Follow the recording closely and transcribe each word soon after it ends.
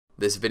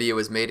This video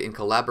was made in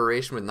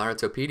collaboration with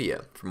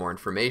Narutopedia. For more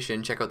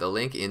information, check out the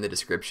link in the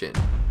description.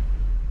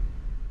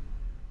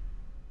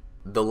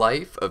 The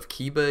Life of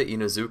Kiba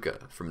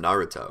Inuzuka from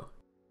Naruto.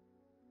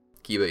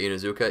 Kiba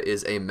Inuzuka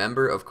is a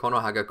member of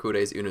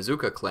Konohagakure's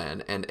Inuzuka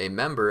clan and a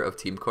member of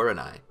Team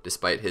Kurenai.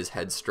 Despite his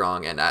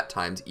headstrong and at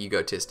times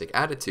egotistic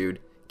attitude,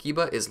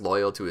 Kiba is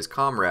loyal to his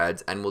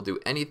comrades and will do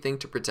anything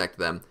to protect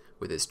them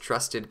with his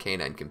trusted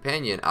canine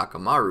companion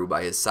Akamaru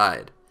by his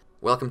side.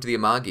 Welcome to the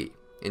Amagi.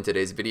 In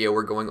today's video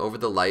we're going over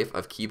the life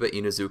of Kiba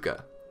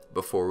Inuzuka.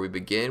 Before we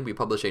begin, we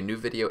publish a new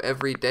video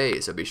every day,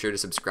 so be sure to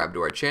subscribe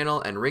to our channel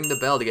and ring the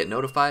bell to get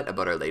notified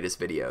about our latest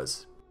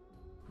videos.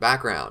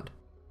 Background.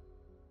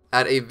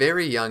 At a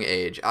very young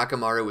age,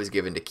 Akamaru was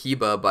given to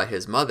Kiba by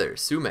his mother,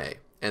 Sume,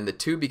 and the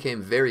two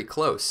became very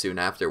close soon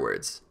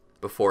afterwards.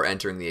 Before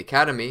entering the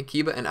academy,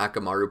 Kiba and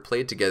Akamaru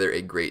played together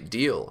a great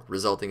deal,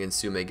 resulting in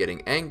Sume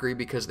getting angry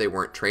because they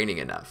weren't training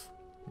enough.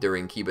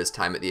 During Kiba's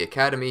time at the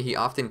academy, he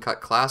often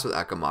cut class with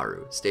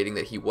Akamaru, stating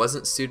that he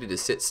wasn't suited to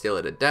sit still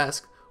at a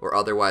desk or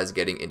otherwise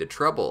getting into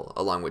trouble,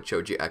 along with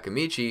Choji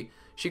Akamichi,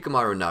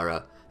 Shikamaru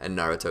Nara, and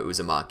Naruto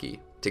Uzumaki.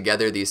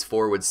 Together, these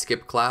four would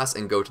skip class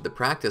and go to the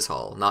practice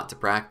hall, not to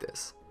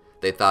practice.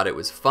 They thought it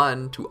was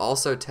fun to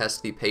also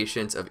test the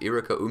patience of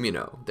Iruka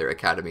Umino, their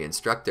academy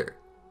instructor.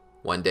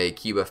 One day,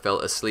 Kiba fell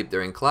asleep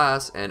during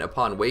class, and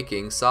upon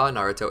waking, saw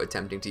Naruto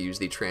attempting to use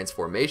the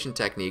transformation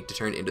technique to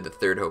turn into the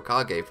third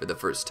Hokage for the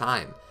first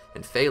time,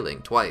 and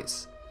failing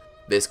twice.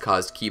 This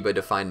caused Kiba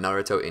to find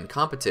Naruto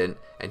incompetent,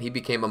 and he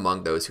became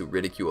among those who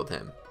ridiculed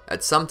him.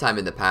 At some time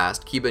in the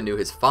past, Kiba knew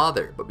his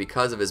father, but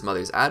because of his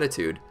mother's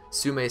attitude,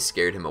 Sume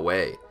scared him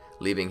away,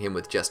 leaving him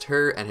with just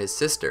her and his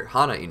sister,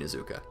 Hana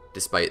Inuzuka.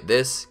 Despite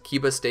this,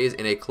 Kiba stays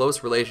in a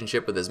close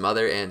relationship with his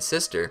mother and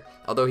sister,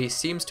 although he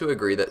seems to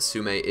agree that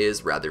Sume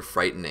is rather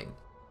frightening.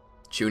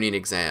 Chūnin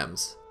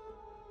Exams.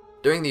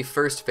 During the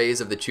first phase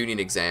of the Chūnin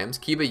Exams,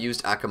 Kiba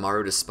used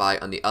Akamaru to spy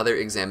on the other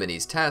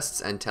examinees' tests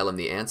and tell him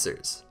the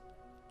answers.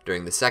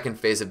 During the second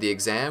phase of the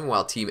exam,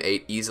 while Team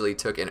 8 easily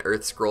took an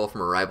Earth Scroll from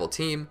a rival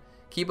team,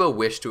 Kiba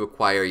wished to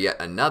acquire yet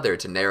another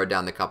to narrow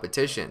down the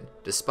competition,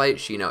 despite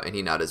Shino and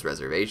Hinata's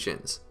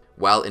reservations.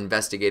 While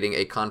investigating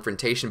a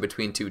confrontation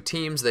between two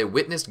teams, they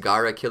witnessed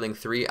Gaara killing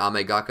 3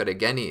 Amagakure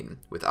genin,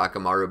 with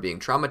Akamaru being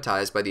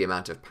traumatized by the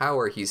amount of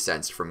power he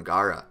sensed from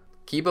Gaara.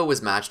 Kiba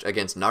was matched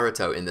against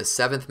Naruto in the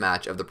 7th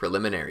match of the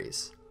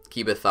preliminaries.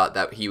 Kiba thought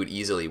that he would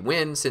easily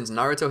win since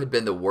Naruto had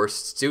been the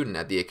worst student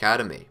at the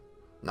academy.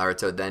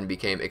 Naruto then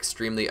became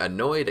extremely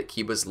annoyed at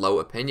Kiba's low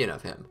opinion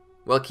of him.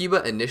 While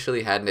Kiba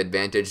initially had an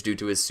advantage due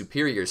to his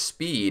superior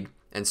speed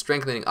and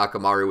strengthening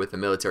Akamaru with the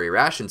military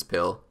rations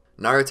pill,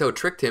 Naruto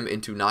tricked him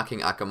into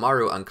knocking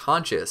Akamaru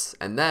unconscious,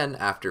 and then,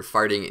 after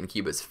farting in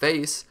Kiba's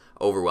face,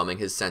 overwhelming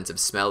his sense of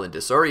smell and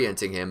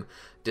disorienting him,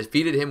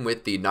 defeated him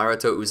with the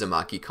Naruto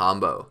Uzumaki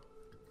combo.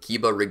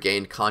 Kiba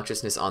regained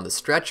consciousness on the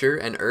stretcher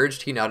and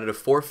urged Hinata to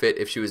forfeit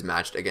if she was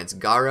matched against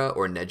Gaara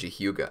or Neji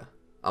Hyuga.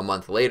 A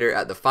month later,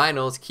 at the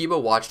finals,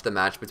 Kiba watched the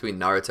match between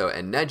Naruto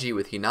and Neji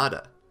with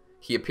Hinata.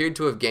 He appeared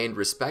to have gained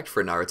respect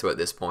for Naruto at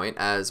this point,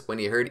 as when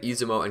he heard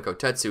Izumo and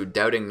Kotetsu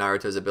doubting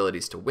Naruto's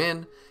abilities to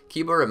win,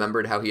 Kiba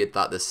remembered how he had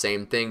thought the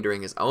same thing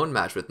during his own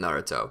match with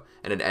Naruto,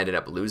 and had ended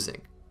up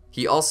losing.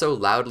 He also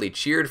loudly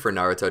cheered for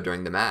Naruto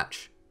during the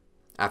match.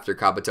 After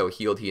Kabuto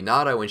healed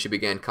Hinata when she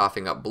began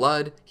coughing up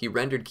blood, he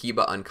rendered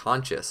Kiba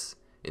unconscious.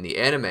 In the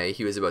anime,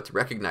 he was about to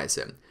recognize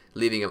him,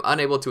 leaving him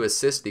unable to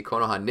assist the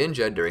Konoha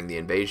ninja during the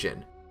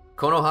invasion.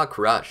 Konoha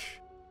Crush.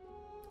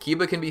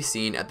 Kiba can be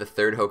seen at the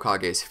 3rd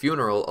Hokage's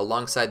funeral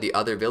alongside the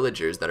other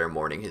villagers that are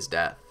mourning his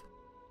death.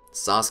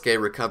 Sasuke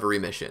Recovery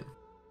Mission.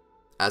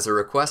 As a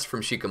request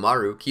from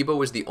Shikamaru, Kiba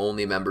was the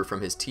only member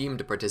from his team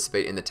to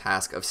participate in the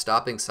task of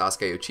stopping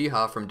Sasuke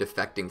Uchiha from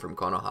defecting from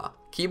Konoha.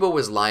 Kiba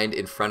was lined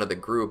in front of the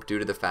group due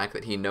to the fact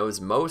that he knows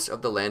most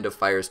of the Land of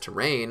Fire's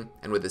terrain,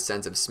 and with a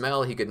sense of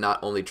smell he could not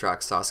only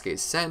track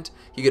Sasuke's scent,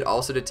 he could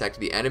also detect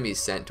the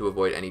enemy's scent to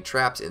avoid any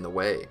traps in the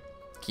way.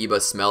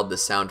 Kiba smelled the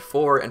sound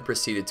 4 and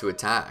proceeded to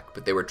attack,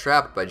 but they were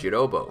trapped by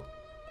Jirobo.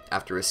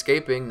 After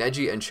escaping,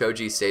 Neji and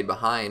Choji stayed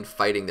behind,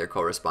 fighting their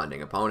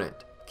corresponding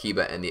opponent.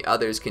 Kiba and the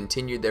others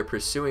continued their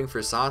pursuing for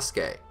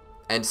Sasuke,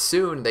 and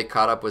soon they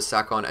caught up with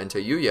Sakon and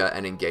Toyuya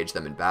and engaged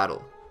them in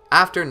battle.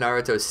 After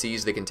Naruto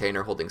seized the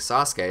container holding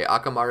Sasuke,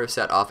 Akamaru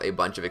set off a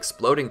bunch of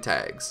exploding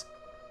tags,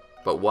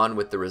 but one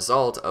with the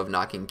result of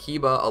knocking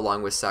Kiba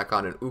along with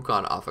Sakon and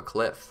Ukon off a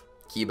cliff.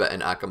 Kiba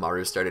and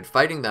Akamaru started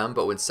fighting them,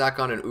 but when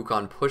Sakon and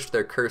Ukon pushed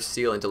their cursed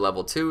seal into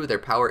level 2, their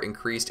power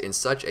increased in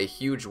such a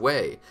huge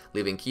way,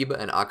 leaving Kiba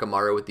and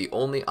Akamaru with the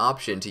only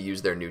option to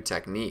use their new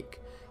technique,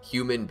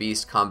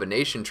 Human-Beast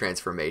Combination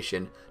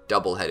Transformation,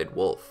 Double-Headed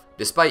Wolf.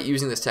 Despite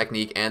using this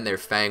technique and their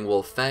Fang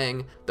Wolf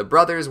Fang, the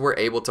brothers were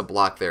able to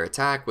block their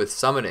attack with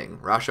summoning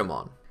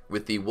Rashomon.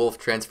 With the wolf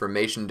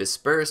transformation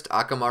dispersed,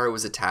 Akamaru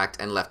was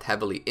attacked and left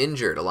heavily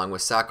injured along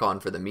with Sakon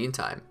for the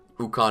meantime.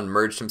 Ukon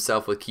merged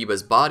himself with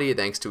Kiba's body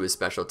thanks to his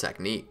special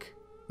technique.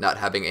 Not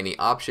having any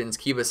options,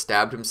 Kiba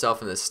stabbed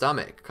himself in the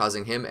stomach,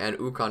 causing him and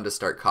Ukon to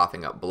start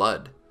coughing up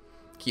blood.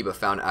 Kiba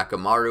found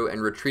Akamaru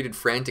and retreated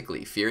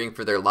frantically, fearing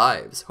for their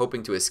lives,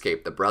 hoping to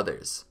escape the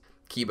brothers.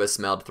 Kiba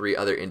smelled 3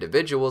 other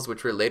individuals,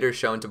 which were later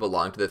shown to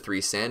belong to the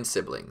 3 Sand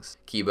siblings.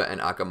 Kiba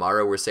and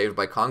Akamaru were saved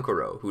by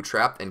Kankuro, who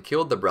trapped and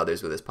killed the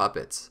brothers with his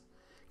puppets.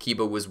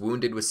 Kiba was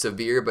wounded with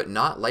severe but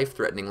not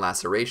life-threatening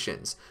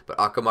lacerations, but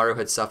Akamaru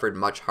had suffered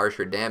much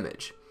harsher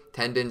damage.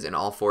 Tendons in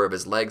all 4 of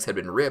his legs had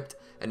been ripped,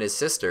 and his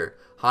sister,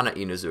 Hana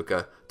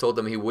Inuzuka, told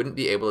him he wouldn't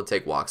be able to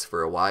take walks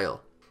for a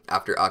while.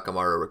 After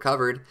Akamaru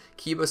recovered,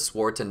 Kiba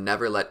swore to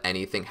never let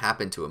anything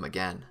happen to him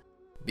again.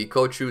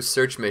 Bikōchū's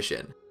search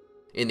mission.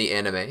 In the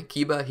anime,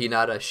 Kiba,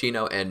 Hinata,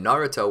 Shino, and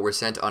Naruto were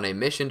sent on a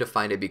mission to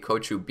find a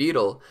Bikōchū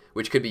beetle,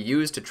 which could be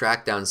used to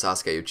track down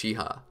Sasuke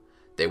Uchiha.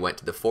 They went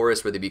to the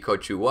forest where the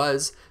Bikōchū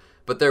was,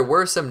 but there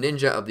were some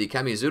ninja of the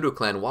Kamizuru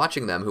clan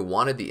watching them who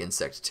wanted the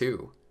insect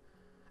too.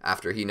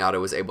 After Hinata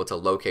was able to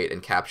locate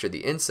and capture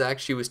the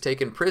insect, she was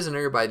taken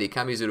prisoner by the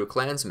Kamizuru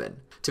clansmen,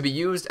 to be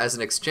used as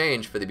an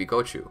exchange for the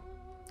Bikōchū.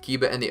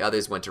 Kiba and the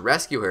others went to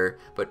rescue her,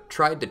 but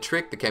tried to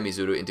trick the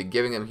Kamizuru into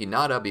giving them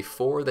Hinata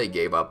before they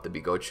gave up the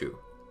Bikōchū.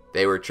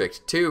 They were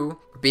tricked too,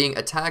 being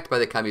attacked by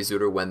the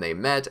Kamizuru when they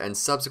met and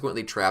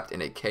subsequently trapped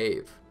in a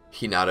cave.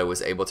 Hinata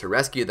was able to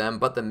rescue them,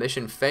 but the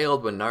mission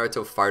failed when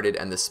Naruto farted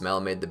and the smell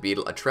made the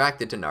beetle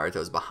attracted to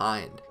Naruto's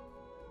behind.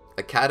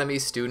 Academy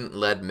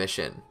Student-Led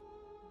Mission.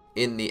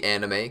 In the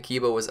anime,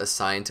 Kiba was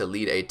assigned to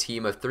lead a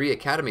team of 3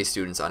 Academy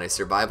students on a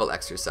survival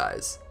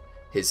exercise.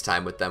 His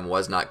time with them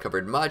was not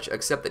covered much,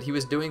 except that he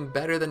was doing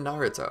better than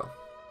Naruto.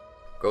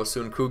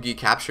 Gosunkugi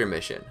Capture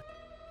Mission.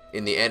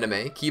 In the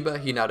anime,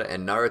 Kiba, Hinata,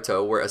 and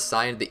Naruto were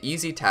assigned the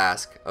easy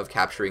task of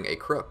capturing a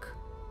crook.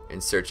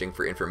 In searching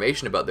for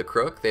information about the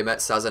crook, they met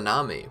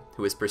Sazanami,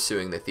 who was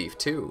pursuing the thief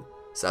too.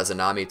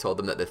 Sazanami told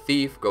them that the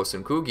thief,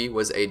 Gosunkugi,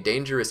 was a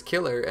dangerous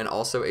killer and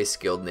also a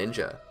skilled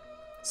ninja.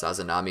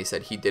 Sazanami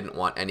said he didn't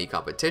want any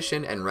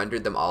competition and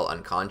rendered them all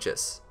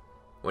unconscious.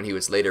 When he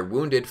was later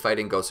wounded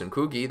fighting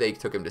Gosunkugi, they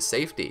took him to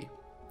safety,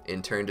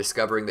 in turn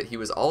discovering that he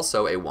was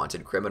also a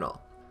wanted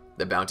criminal.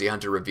 The bounty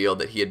hunter revealed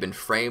that he had been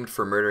framed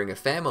for murdering a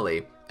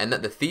family, and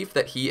that the thief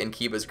that he and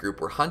Kiba's group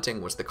were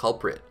hunting was the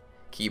culprit.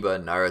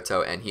 Kiba,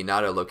 Naruto, and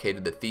Hinata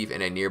located the thief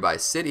in a nearby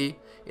city,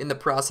 in the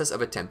process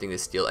of attempting to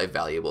steal a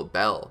valuable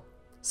bell.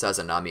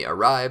 Sazanami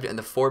arrived, and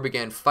the 4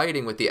 began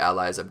fighting with the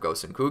allies of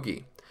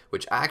Gosunkugi,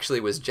 which actually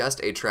was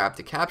just a trap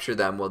to capture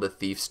them while the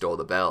thief stole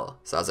the bell.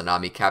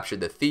 Sazanami captured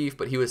the thief,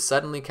 but he was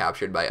suddenly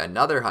captured by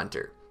another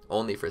hunter,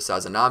 only for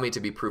Sazanami to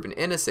be proven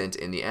innocent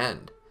in the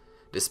end.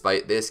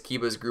 Despite this,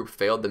 Kiba's group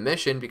failed the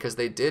mission because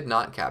they did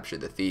not capture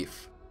the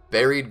thief.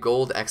 Buried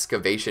Gold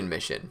Excavation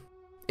Mission.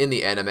 In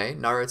the anime,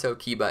 Naruto,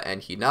 Kiba,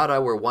 and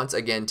Hinata were once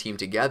again teamed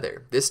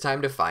together, this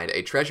time to find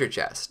a treasure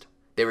chest.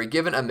 They were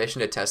given a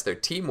mission to test their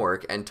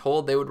teamwork and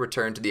told they would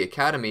return to the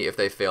academy if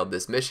they failed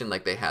this mission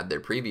like they had their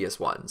previous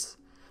ones.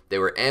 They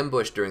were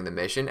ambushed during the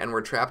mission and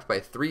were trapped by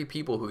 3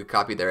 people who could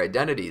copy their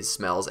identities,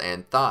 smells,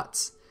 and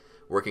thoughts.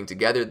 Working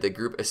together, the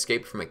group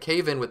escaped from a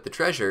cave-in with the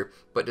treasure,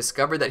 but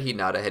discovered that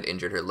Hinata had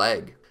injured her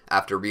leg.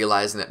 After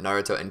realizing that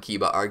Naruto and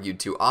Kiba argued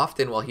too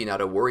often while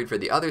Hinata worried for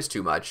the others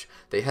too much,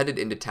 they headed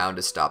into town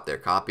to stop their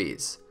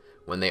copies.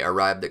 When they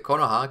arrived at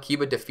Konoha,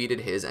 Kiba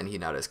defeated his and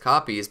Hinata's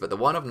copies, but the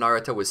one of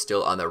Naruto was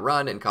still on the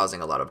run and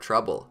causing a lot of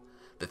trouble.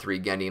 The 3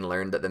 genin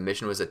learned that the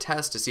mission was a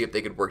test to see if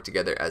they could work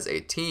together as a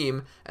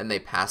team, and they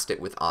passed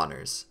it with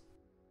honors.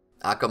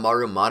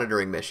 Akamaru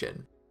Monitoring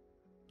Mission.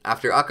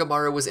 After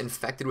Akamaru was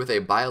infected with a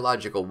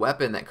biological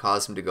weapon that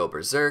caused him to go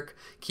berserk,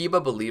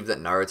 Kiba believed that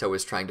Naruto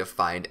was trying to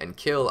find and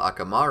kill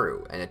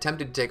Akamaru, and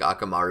attempted to take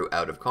Akamaru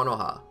out of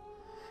Konoha.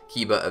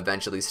 Kiba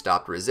eventually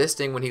stopped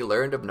resisting when he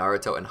learned of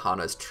Naruto and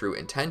Hana's true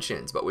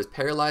intentions, but was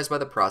paralyzed by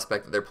the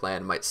prospect that their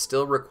plan might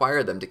still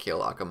require them to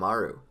kill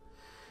Akamaru.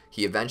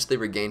 He eventually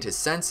regained his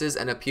senses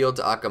and appealed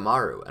to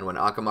Akamaru, and when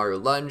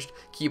Akamaru lunged,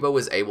 Kiba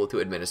was able to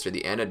administer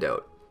the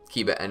antidote.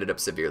 Kiba ended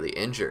up severely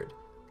injured.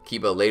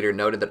 Kiba later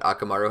noted that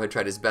Akamaru had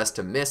tried his best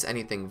to miss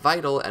anything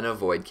vital and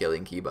avoid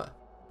killing Kiba.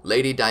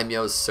 Lady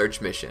Daimyō's Search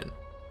Mission.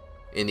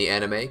 In the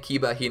anime,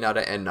 Kiba,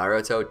 Hinata, and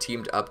Naruto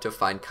teamed up to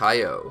find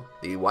Kaio,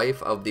 the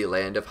wife of the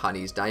land of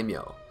Hani's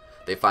Daimyō.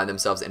 They find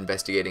themselves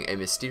investigating a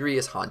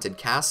mysterious haunted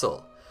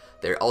castle.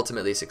 They're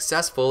ultimately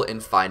successful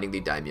in finding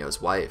the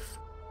Daimyō's wife.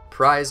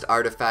 Prized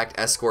Artefact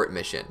Escort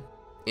Mission.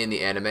 In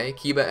the anime,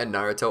 Kiba and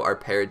Naruto are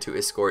paired to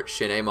escort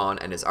Shinemon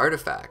and his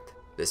artifact.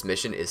 This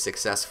mission is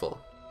successful.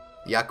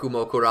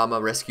 Yakumo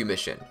Kurama Rescue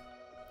Mission.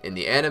 In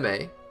the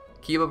anime,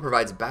 Kiba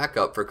provides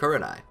backup for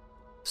Kurenai.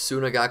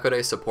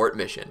 Sunagakure Support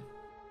Mission.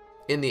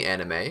 In the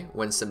anime,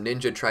 when some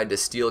ninja tried to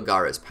steal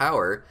Gaara's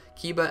power,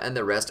 Kiba and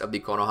the rest of the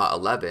Konoha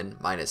 11,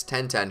 minus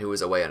Tenten who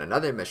was away on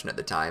another mission at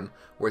the time,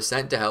 were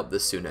sent to help the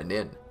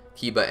Sunanin.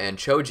 Kiba and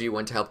Choji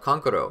went to help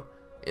Kankuro,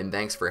 in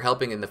thanks for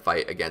helping in the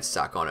fight against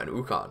Sakon and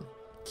Ukon.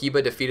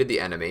 Kiba defeated the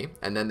enemy,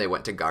 and then they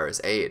went to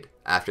Gaara's aid.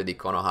 After the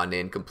Konoha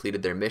nin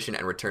completed their mission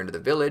and returned to the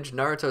village,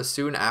 Naruto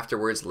soon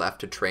afterwards left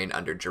to train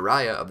under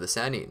Jiraiya of the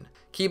Sannin.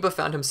 Kiba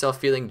found himself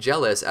feeling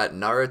jealous at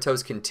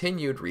Naruto's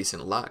continued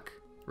recent luck.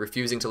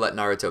 Refusing to let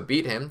Naruto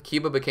beat him,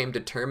 Kiba became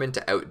determined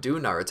to outdo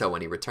Naruto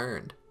when he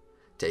returned.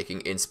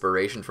 Taking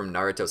inspiration from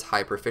Naruto's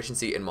high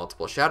proficiency in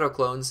multiple shadow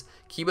clones,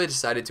 Kiba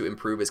decided to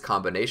improve his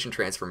combination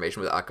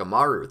transformation with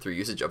Akamaru through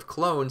usage of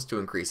clones to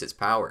increase its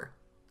power.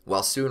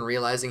 While soon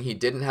realizing he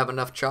didn't have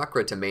enough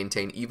chakra to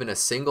maintain even a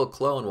single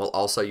clone while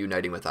also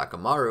uniting with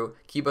Akamaru,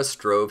 Kiba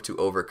strove to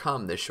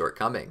overcome this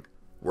shortcoming.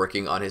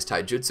 Working on his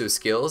taijutsu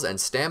skills and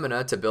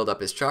stamina to build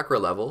up his chakra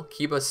level,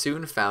 Kiba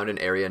soon found an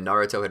area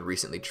Naruto had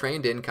recently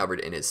trained in covered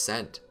in his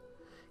scent.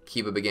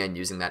 Kiba began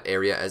using that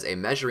area as a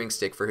measuring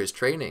stick for his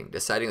training,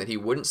 deciding that he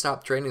wouldn't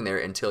stop training there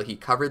until he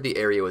covered the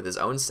area with his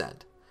own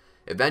scent.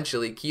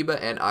 Eventually, Kiba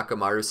and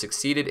Akamaru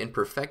succeeded in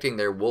perfecting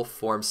their wolf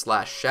form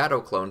 /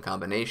 shadow clone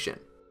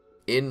combination.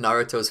 In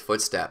Naruto's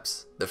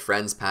footsteps, the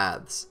friends'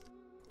 paths.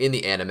 In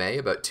the anime,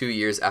 about 2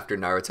 years after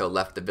Naruto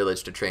left the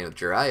village to train with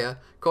Jiraiya,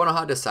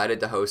 Konoha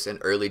decided to host an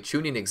early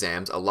Chūnin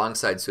Exams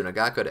alongside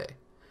Sunagakure.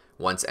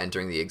 Once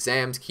entering the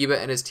exams, Kiba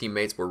and his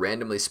teammates were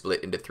randomly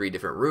split into 3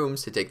 different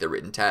rooms to take the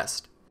written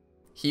test.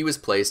 He was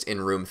placed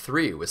in room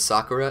 3 with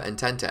Sakura and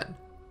Tenten.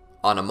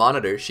 On a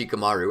monitor,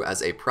 Shikamaru,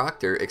 as a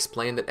proctor,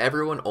 explained that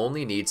everyone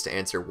only needs to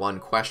answer 1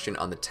 question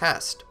on the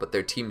test, but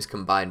their team's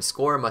combined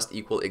score must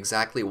equal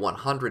exactly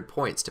 100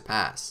 points to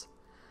pass.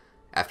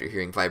 After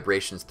hearing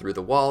vibrations through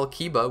the wall,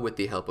 Kiba, with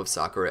the help of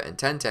Sakura and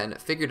Tenten,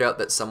 figured out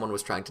that someone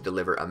was trying to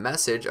deliver a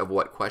message of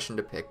what question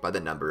to pick by the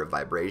number of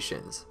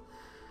vibrations.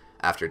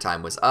 After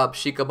time was up,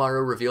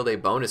 Shikamaru revealed a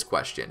bonus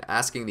question,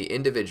 asking the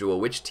individual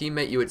which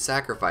teammate you would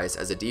sacrifice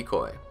as a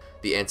decoy.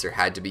 The answer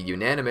had to be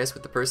unanimous,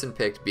 with the person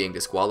picked being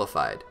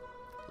disqualified.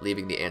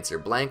 Leaving the answer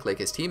blank like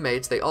his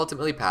teammates, they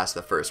ultimately passed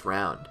the first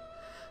round.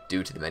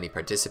 Due to the many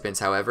participants,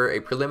 however,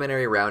 a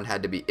preliminary round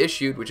had to be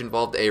issued, which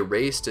involved a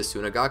race to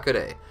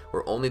Sunagakure,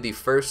 where only the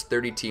first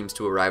 30 teams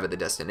to arrive at the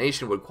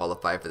destination would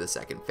qualify for the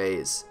second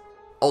phase.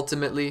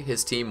 Ultimately,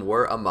 his team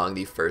were among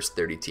the first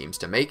 30 teams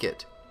to make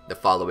it. The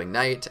following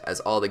night,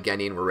 as all the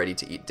genin were ready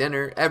to eat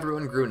dinner,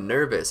 everyone grew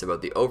nervous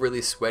about the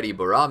overly sweaty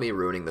Borami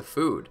ruining the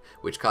food,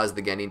 which caused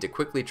the genin to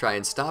quickly try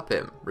and stop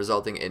him,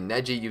 resulting in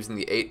Neji using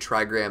the 8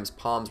 trigrams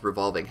palms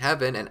revolving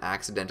heaven and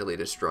accidentally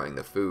destroying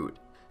the food.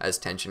 As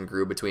tension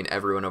grew between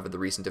everyone over the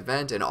recent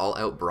event, an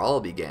all-out brawl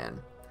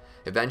began.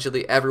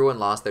 Eventually, everyone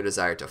lost their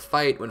desire to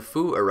fight when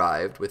Fu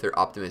arrived with her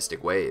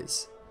optimistic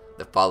ways.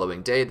 The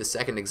following day, the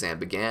second exam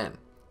began.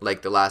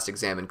 Like the last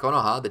exam in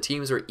Konoha, the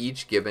teams were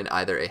each given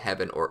either a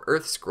heaven or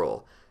earth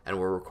scroll, and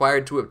were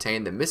required to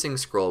obtain the missing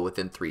scroll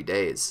within 3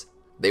 days.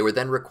 They were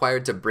then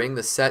required to bring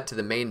the set to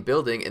the main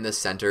building in the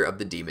center of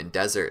the Demon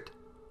Desert.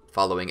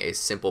 Following a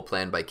simple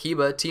plan by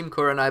Kiba, Team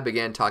Kurenai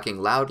began talking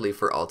loudly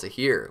for all to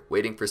hear,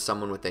 waiting for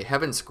someone with a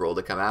heaven scroll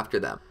to come after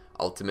them.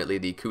 Ultimately,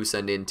 the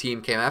Kusa-nin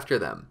team came after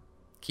them.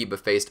 Kiba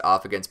faced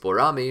off against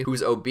Borami,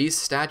 whose obese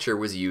stature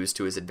was used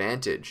to his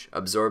advantage,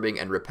 absorbing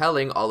and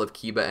repelling all of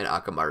Kiba and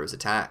Akamaru's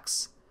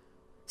attacks.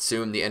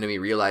 Soon the enemy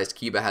realized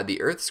Kiba had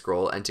the Earth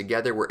Scroll and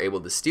together were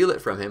able to steal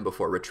it from him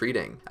before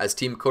retreating. As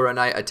Team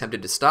Kurenai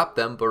attempted to stop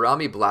them,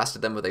 Borami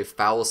blasted them with a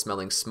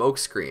foul-smelling smoke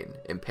screen,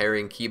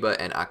 impairing Kiba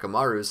and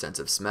Akamaru's sense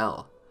of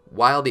smell.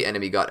 While the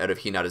enemy got out of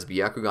Hinata's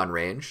Byakugan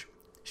range,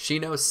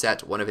 Shino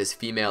set one of his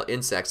female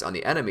insects on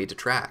the enemy to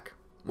track.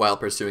 While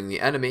pursuing the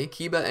enemy,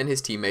 Kiba and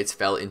his teammates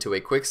fell into a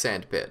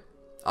quicksand pit.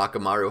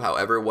 Akamaru,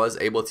 however, was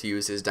able to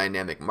use his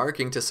dynamic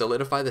marking to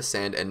solidify the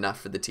sand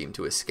enough for the team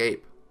to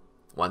escape.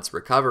 Once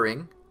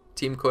recovering,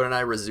 Team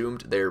Kurenai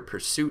resumed their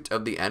pursuit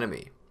of the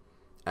enemy.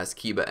 As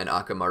Kiba and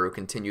Akamaru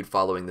continued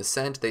following the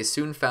scent, they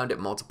soon found it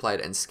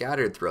multiplied and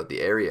scattered throughout the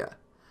area.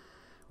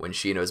 When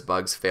Shino's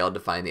bugs failed to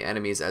find the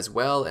enemies as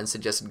well and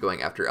suggested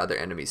going after other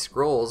enemy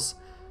scrolls,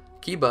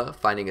 Kiba,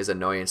 finding his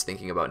annoyance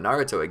thinking about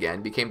Naruto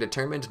again, became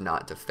determined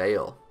not to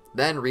fail.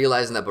 Then,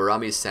 realizing that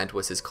Borami's scent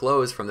was his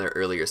clothes from their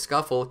earlier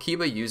scuffle,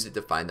 Kiba used it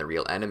to find the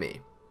real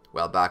enemy.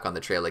 While back on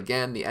the trail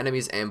again, the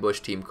enemies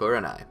ambushed Team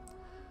Kurenai.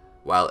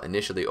 While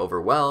initially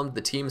overwhelmed,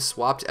 the team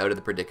swapped out of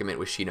the predicament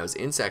with Shino's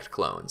insect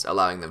clones,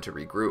 allowing them to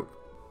regroup.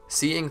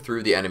 Seeing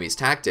through the enemy's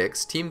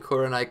tactics, Team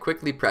Kurenai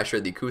quickly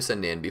pressured the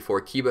Kusa-nin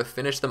before Kiba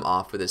finished them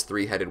off with his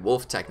 3-headed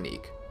wolf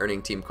technique,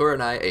 earning Team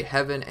Kurenai a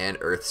Heaven and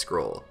Earth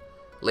Scroll.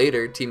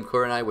 Later, Team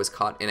Kurenai was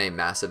caught in a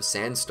massive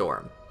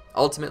sandstorm.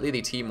 Ultimately,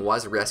 the team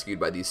was rescued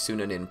by the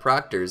Sunanin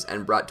proctors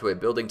and brought to a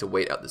building to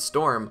wait out the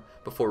storm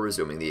before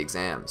resuming the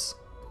exams.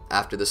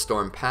 After the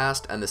storm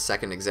passed and the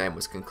second exam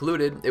was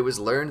concluded, it was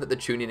learned that the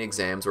Chūnin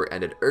Exams were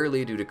ended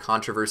early due to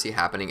controversy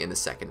happening in the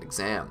second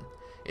exam.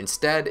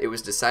 Instead, it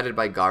was decided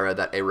by Gaara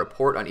that a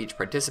report on each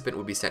participant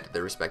would be sent to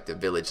their respective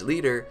village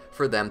leader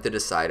for them to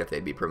decide if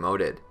they'd be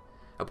promoted.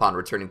 Upon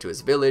returning to his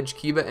village,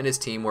 Kiba and his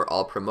team were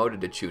all promoted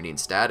to Chūnin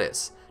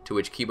status, to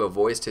which Kiba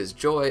voiced his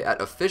joy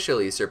at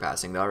officially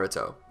surpassing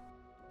Naruto.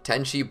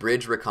 Tenchi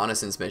Bridge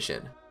Reconnaissance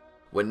Mission.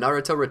 When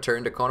Naruto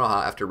returned to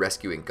Konoha after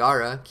rescuing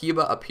Gaara,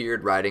 Kiba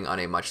appeared riding on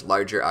a much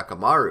larger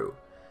Akamaru,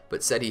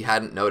 but said he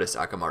hadn't noticed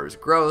Akamaru's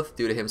growth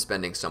due to him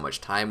spending so much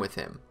time with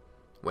him.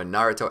 When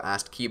Naruto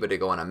asked Kiba to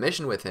go on a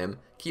mission with him,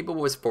 Kiba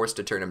was forced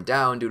to turn him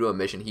down due to a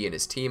mission he and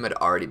his team had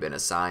already been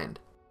assigned.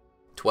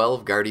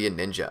 12 Guardian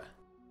Ninja.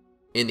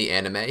 In the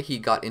anime, he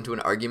got into an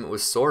argument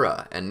with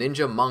Sora, a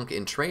ninja monk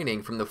in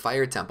training from the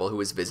Fire Temple who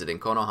was visiting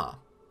Konoha.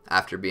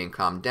 After being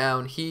calmed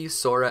down, he,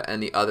 Sora,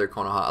 and the other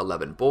Konoha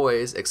 11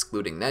 boys,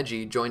 excluding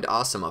Neji, joined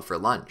Asuma for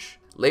lunch.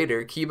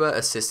 Later, Kiba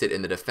assisted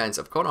in the defense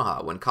of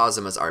Konoha when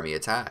Kazuma's army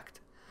attacked.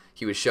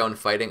 He was shown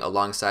fighting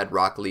alongside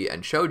Rock Lee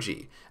and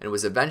Choji, and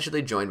was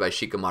eventually joined by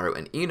Shikamaru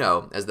and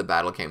Ino as the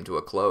battle came to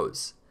a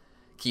close.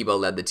 Kiba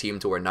led the team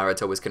to where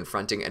Naruto was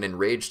confronting an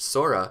enraged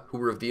Sora, who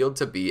revealed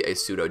to be a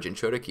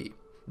pseudo-Jinchuriki.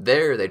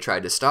 There, they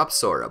tried to stop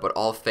Sora, but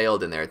all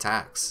failed in their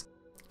attacks.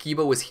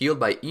 Kiba was healed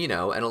by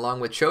Ino, and along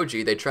with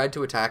Choji, they tried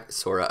to attack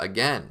Sora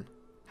again.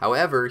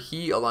 However,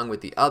 he, along with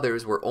the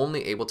others, were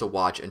only able to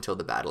watch until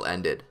the battle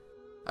ended.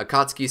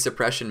 Akatsuki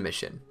Suppression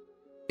Mission.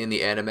 In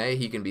the anime,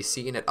 he can be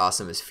seen at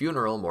Asuma's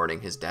funeral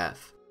mourning his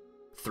death.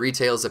 Three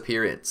Tails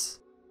appearance.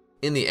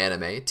 In the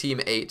anime, Team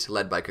 8,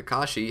 led by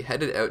Kakashi,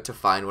 headed out to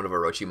find one of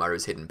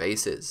Orochimaru's hidden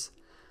bases.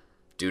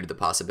 Due to the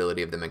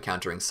possibility of them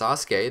encountering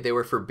Sasuke, they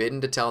were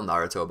forbidden to tell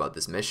Naruto about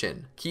this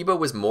mission. Kiba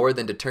was more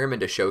than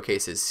determined to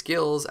showcase his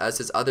skills, as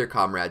his other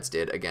comrades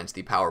did against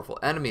the powerful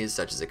enemies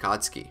such as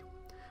Akatsuki.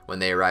 When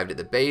they arrived at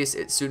the base,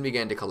 it soon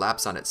began to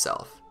collapse on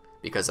itself.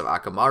 Because of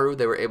Akamaru,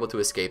 they were able to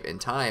escape in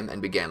time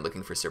and began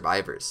looking for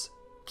survivors.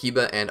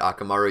 Kiba and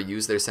Akamaru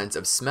used their sense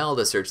of smell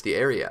to search the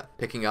area,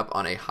 picking up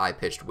on a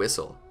high-pitched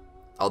whistle.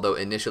 Although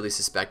initially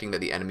suspecting that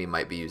the enemy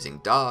might be using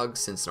dogs,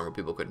 since normal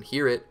people couldn't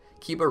hear it,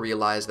 Kiba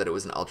realized that it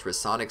was an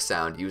ultrasonic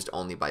sound used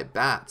only by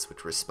bats,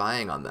 which were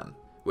spying on them.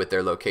 With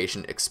their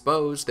location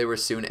exposed, they were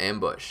soon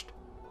ambushed.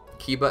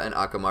 Kiba and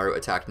Akamaru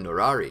attacked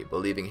Norari,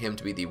 believing him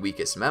to be the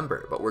weakest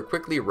member, but were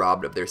quickly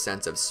robbed of their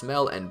sense of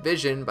smell and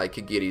vision by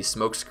Kagiri's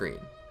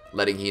smokescreen.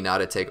 Letting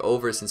Hinata take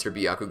over since her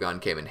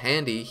Byakugan came in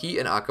handy, he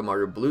and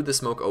Akamaru blew the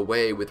smoke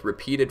away with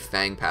repeated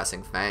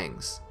fang-passing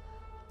fangs.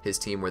 His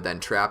team were then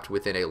trapped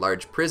within a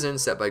large prison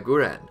set by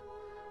Guren.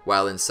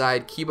 While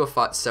inside, Kiba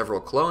fought several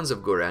clones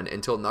of Guren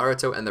until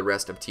Naruto and the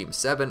rest of Team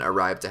 7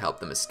 arrived to help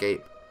them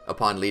escape.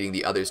 Upon leading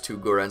the others to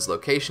Guren's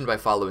location by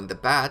following the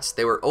bats,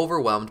 they were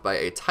overwhelmed by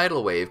a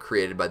tidal wave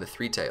created by the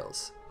Three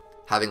Tails.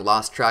 Having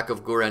lost track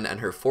of Guren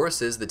and her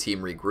forces, the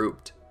team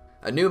regrouped.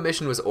 A new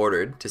mission was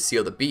ordered to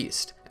seal the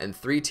beast, and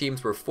 3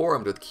 teams were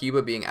formed with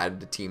Kiba being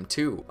added to Team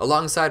 2,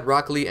 alongside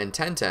Rock Lee and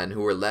Tenten,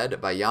 who were led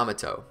by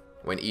Yamato.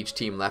 When each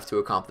team left to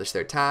accomplish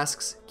their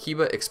tasks,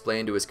 Kiba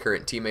explained to his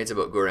current teammates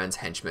about Guren's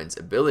henchmen's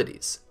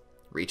abilities.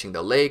 Reaching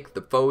the lake,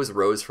 the foes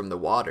rose from the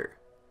water.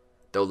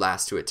 Though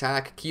last to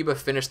attack, Kiba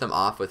finished them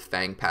off with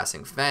Fang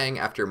passing Fang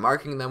after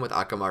marking them with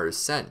Akamaru's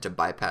scent to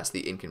bypass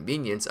the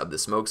inconvenience of the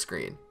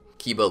smokescreen.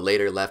 Kiba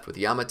later left with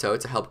Yamato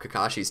to help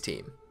Kakashi's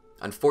team.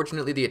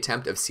 Unfortunately, the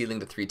attempt of sealing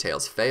the Three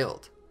Tails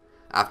failed.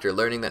 After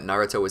learning that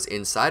Naruto was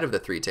inside of the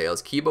Three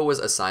Tails, Kiba was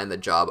assigned the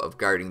job of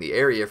guarding the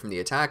area from the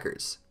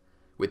attackers.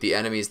 With the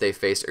enemies they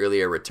faced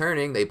earlier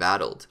returning, they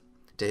battled.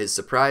 To his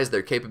surprise,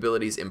 their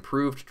capabilities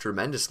improved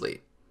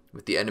tremendously.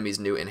 With the enemy's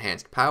new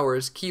enhanced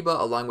powers, Kiba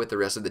along with the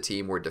rest of the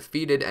team were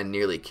defeated and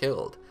nearly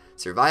killed,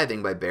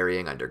 surviving by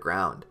burying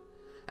underground.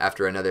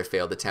 After another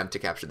failed attempt to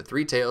capture the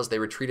Three Tails, they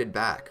retreated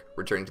back,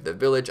 returning to the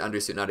village under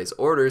Tsunade's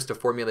orders to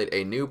formulate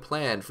a new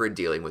plan for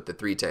dealing with the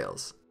Three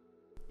Tails.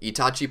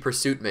 Itachi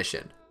Pursuit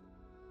Mission.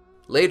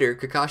 Later,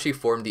 Kakashi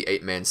formed the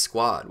 8-man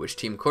squad, which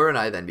Team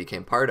Kurenai then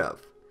became part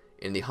of,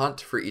 in the hunt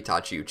for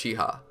Itachi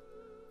Uchiha.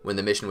 When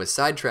the mission was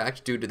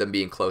sidetracked due to them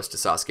being close to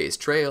Sasuke's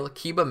trail,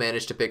 Kiba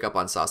managed to pick up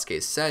on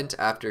Sasuke's scent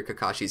after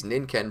Kakashi's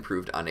Ninken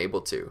proved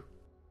unable to.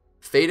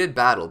 Fated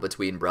battle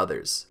between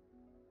brothers.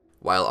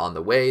 While on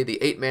the way, the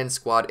 8-man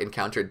squad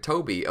encountered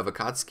Tobi of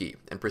Akatsuki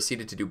and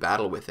proceeded to do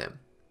battle with him.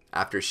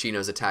 After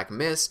Shino's attack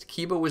missed,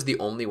 Kiba was the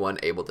only one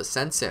able to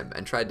sense him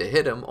and tried to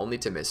hit him only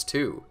to miss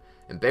too.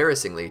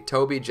 Embarrassingly,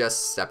 Tobi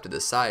just stepped to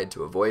the side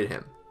to avoid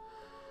him.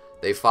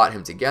 They fought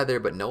him together,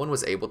 but no one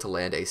was able to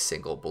land a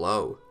single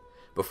blow.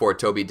 Before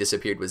Tobi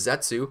disappeared with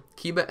Zetsu,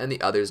 Kiba and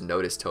the others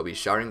noticed Tobi's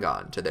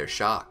Sharingan, to their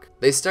shock.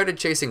 They started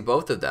chasing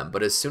both of them,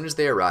 but as soon as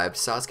they arrived,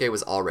 Sasuke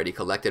was already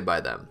collected by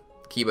them.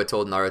 Kiba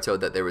told Naruto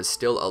that there was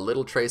still a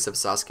little trace of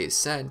Sasuke's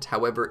scent,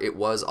 however it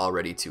was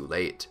already too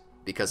late.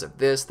 Because of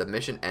this, the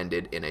mission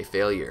ended in a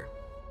failure.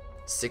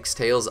 Six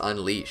Tails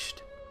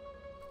Unleashed.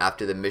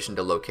 After the mission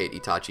to locate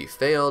Itachi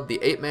failed, the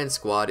 8-man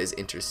squad is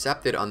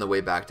intercepted on the way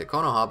back to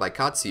Konoha by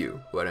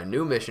Katsuyu, who had a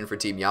new mission for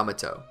Team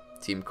Yamato.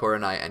 Team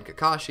Kurenai and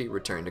Kakashi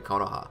returned to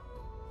Konoha.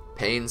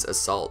 Pain's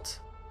Assault.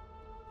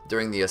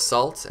 During the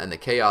assault and the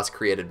chaos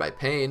created by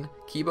Pain,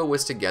 Kiba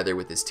was together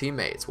with his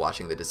teammates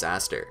watching the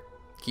disaster.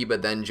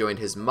 Kiba then joined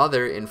his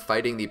mother in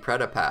fighting the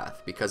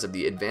Predapath because of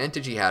the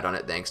advantage he had on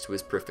it thanks to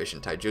his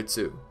proficient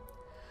taijutsu.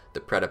 The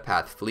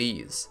Predapath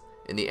flees.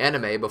 In the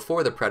anime,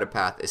 before the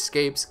Predapath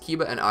escapes,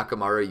 Kiba and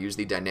Akamaru use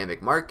the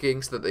dynamic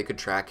marking so that they could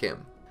track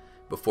him.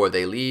 Before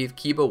they leave,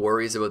 Kiba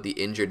worries about the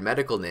injured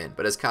medical nin,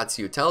 but as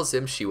Katsuyu tells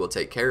him, she will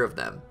take care of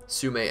them.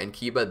 Sume and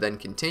Kiba then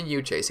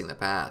continue chasing the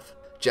path.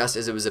 Just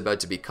as it was about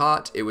to be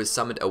caught, it was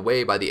summoned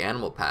away by the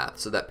animal path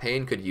so that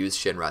Pain could use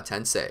Shinra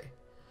Tensei.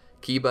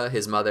 Kiba,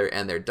 his mother,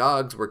 and their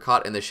dogs were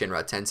caught in the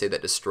Shinra Tensei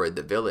that destroyed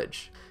the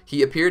village.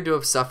 He appeared to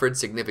have suffered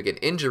significant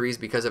injuries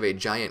because of a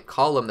giant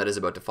column that is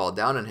about to fall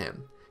down on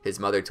him. His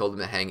mother told him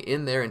to hang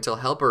in there until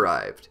help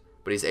arrived.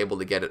 but he's able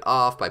to get it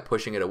off by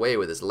pushing it away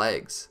with his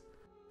legs.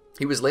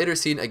 He was later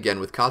seen again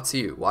with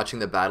Katsuyu watching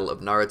the battle of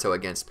Naruto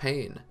against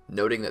Pain,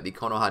 noting that the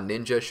Konoha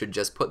ninja should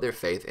just put their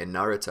faith in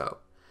Naruto.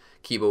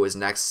 Kiba was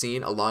next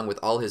seen along with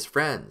all his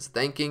friends,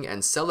 thanking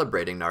and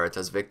celebrating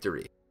Naruto's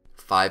victory.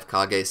 5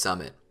 Kage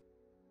Summit.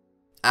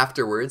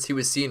 Afterwards, he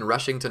was seen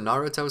rushing to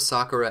Naruto,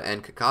 Sakura,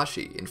 and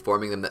Kakashi,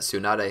 informing them that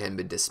Tsunade had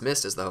been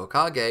dismissed as the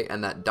Hokage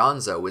and that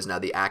Danzo was now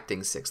the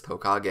acting 6th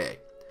Hokage.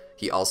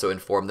 He also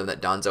informed them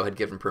that Danzo had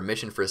given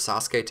permission for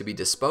Sasuke to be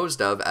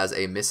disposed of as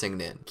a missing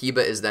nin.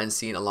 Kiba is then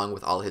seen along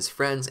with all his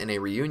friends in a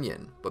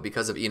reunion, but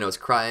because of Ino's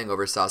crying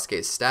over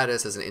Sasuke's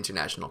status as an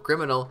international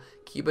criminal,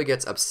 Kiba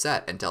gets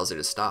upset and tells her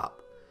to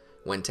stop.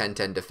 When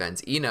Tenten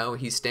defends Ino,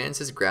 he stands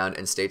his ground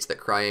and states that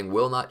crying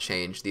will not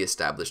change the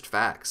established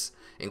facts,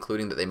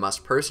 including that they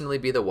must personally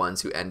be the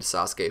ones who end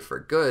Sasuke for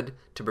good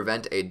to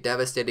prevent a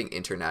devastating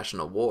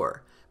international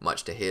war,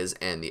 much to his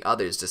and the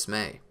others'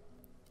 dismay.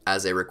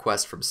 As a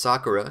request from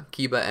Sakura,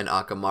 Kiba and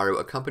Akamaru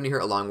accompany her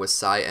along with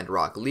Sai and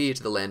Rock Lee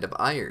to the Land of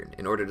Iron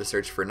in order to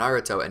search for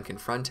Naruto and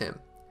confront him.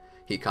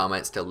 He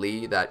comments to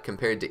Lee that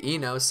compared to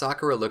Ino,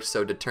 Sakura looked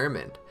so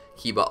determined.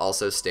 Kiba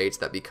also states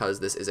that because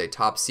this is a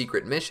top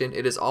secret mission,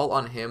 it is all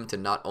on him to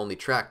not only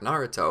track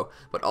Naruto,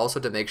 but also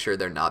to make sure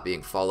they're not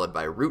being followed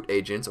by root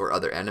agents or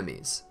other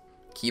enemies.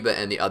 Kiba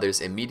and the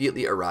others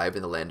immediately arrive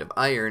in the Land of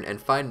Iron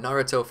and find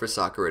Naruto for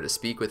Sakura to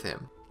speak with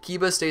him.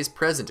 Kiba stays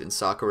present in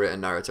Sakura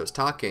and Naruto's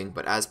talking,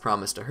 but as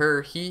promised to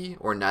her, he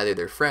or neither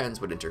their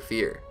friends would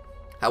interfere.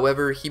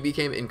 However, he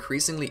became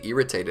increasingly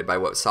irritated by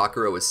what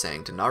Sakura was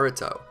saying to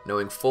Naruto,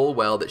 knowing full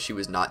well that she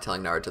was not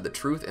telling Naruto the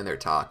truth in their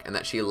talk and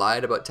that she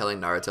lied about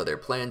telling Naruto their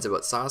plans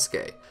about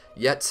Sasuke,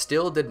 yet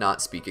still did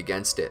not speak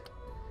against it.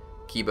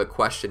 Kiba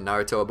questioned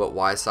Naruto about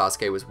why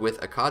Sasuke was with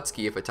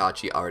Akatsuki if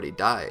Itachi already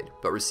died,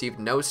 but received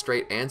no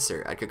straight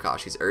answer at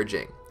Kakashi's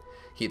urging.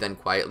 He then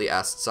quietly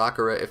asked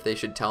Sakura if they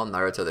should tell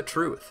Naruto the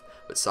truth,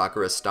 but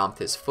Sakura stomped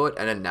his foot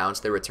and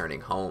announced they're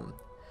returning home.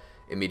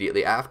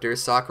 Immediately after,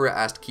 Sakura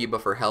asked Kiba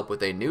for help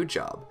with a new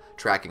job,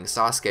 tracking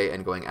Sasuke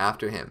and going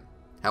after him.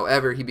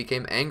 However, he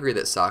became angry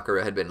that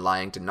Sakura had been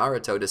lying to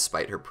Naruto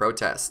despite her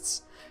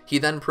protests. He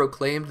then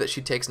proclaimed that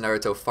she takes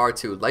Naruto far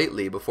too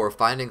lightly before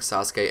finding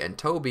Sasuke and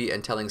Tobi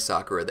and telling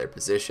Sakura their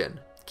position.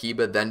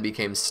 Kiba then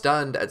became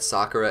stunned at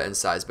Sakura and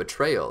Sai's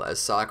betrayal as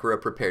Sakura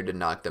prepared to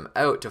knock them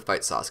out to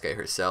fight Sasuke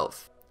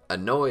herself.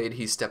 Annoyed,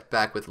 he stepped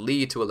back with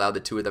Lee to allow the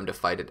two of them to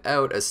fight it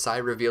out as Sai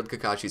revealed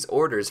Kakashi's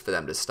orders for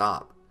them to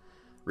stop.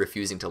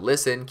 Refusing to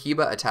listen,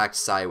 Kiba attacked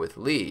Sai with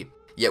Lee,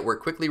 yet were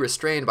quickly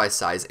restrained by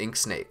Sai's ink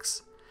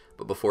snakes.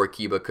 But before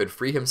Kiba could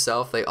free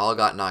himself, they all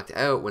got knocked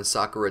out when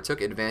Sakura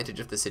took advantage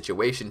of the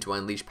situation to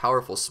unleash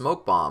powerful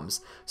smoke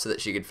bombs so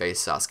that she could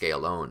face Sasuke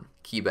alone.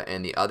 Kiba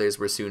and the others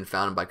were soon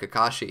found by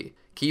Kakashi.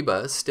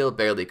 Kiba, still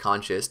barely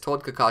conscious,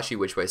 told Kakashi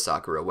which way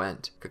Sakura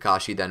went.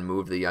 Kakashi then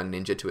moved the young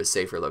ninja to a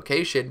safer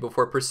location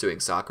before pursuing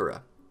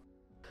Sakura.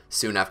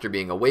 Soon after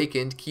being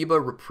awakened,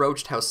 Kiba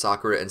reproached how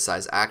Sakura and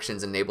Sai's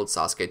actions enabled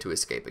Sasuke to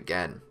escape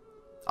again.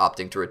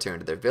 Opting to return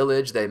to their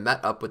village, they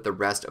met up with the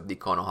rest of the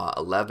Konoha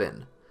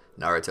 11.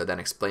 Naruto then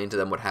explained to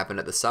them what happened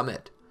at the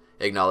summit.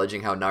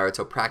 Acknowledging how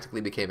Naruto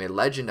practically became a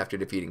legend after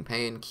defeating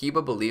Pain,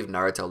 Kiba believed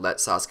Naruto let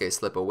Sasuke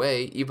slip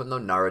away even though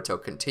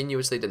Naruto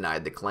continuously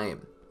denied the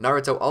claim.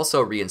 Naruto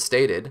also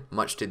reinstated,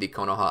 much to the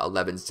Konoha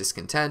 11's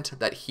discontent,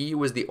 that he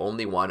was the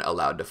only one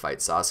allowed to fight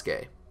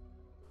Sasuke.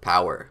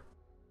 Power.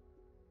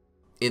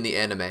 In the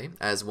anime,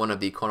 as one of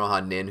the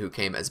Konoha nin who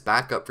came as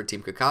backup for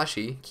Team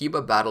Kakashi,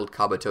 Kiba battled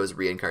Kabuto's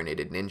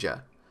reincarnated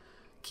ninja.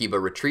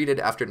 Kiba retreated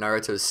after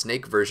Naruto's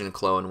snake version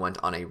clone went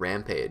on a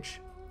rampage.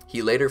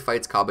 He later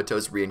fights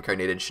Kabuto's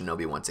reincarnated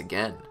shinobi once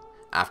again.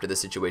 After the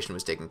situation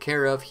was taken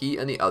care of, he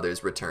and the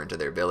others returned to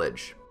their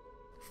village.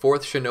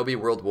 4th Shinobi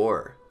World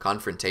War,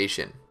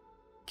 Confrontation.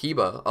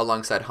 Kiba,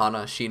 alongside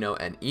Hana, Shino,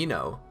 and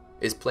Ino,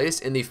 is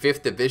placed in the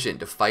 5th Division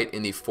to fight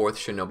in the 4th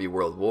Shinobi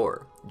World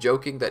War,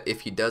 joking that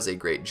if he does a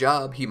great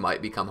job, he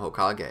might become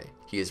Hokage.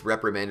 He is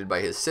reprimanded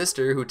by his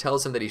sister, who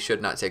tells him that he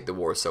should not take the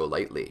war so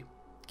lightly.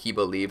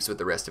 Kiba leaves with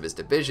the rest of his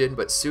division,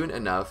 but soon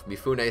enough,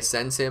 Mifune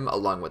sends him,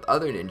 along with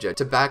other ninja,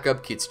 to back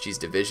up Kitsuchi's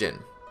division.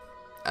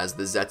 As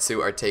the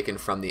Zetsu are taken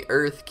from the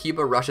earth,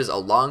 Kiba rushes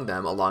along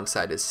them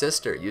alongside his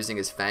sister, using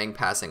his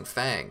fang-passing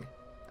fang.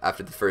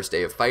 After the first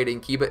day of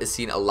fighting, Kiba is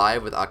seen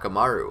alive with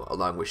Akamaru,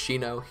 along with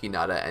Shino,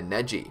 Hinata, and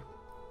Neji.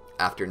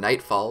 After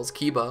night falls,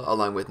 Kiba,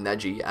 along with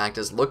Neji, act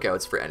as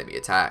lookouts for enemy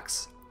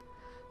attacks.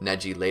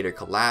 Neji later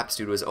collapsed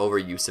due to his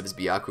overuse of his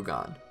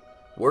Byakugan.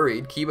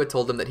 Worried, Kiba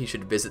told him that he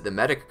should visit the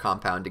medic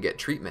compound to get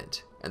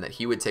treatment, and that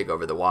he would take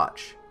over the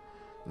watch.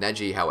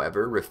 Neji,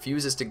 however,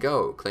 refuses to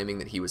go, claiming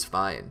that he was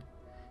fine.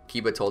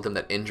 Kiba told him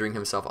that injuring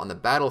himself on the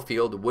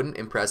battlefield wouldn't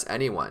impress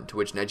anyone, to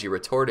which Neji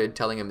retorted,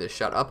 telling him to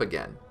shut up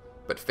again,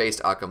 but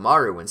faced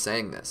Akamaru when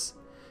saying this.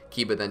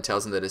 Kiba then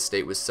tells him that his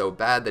state was so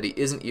bad that he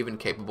isn't even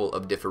capable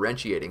of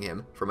differentiating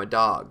him from a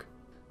dog.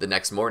 The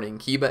next morning,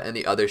 Kiba and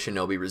the other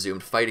shinobi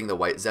resumed fighting the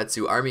White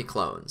Zetsu army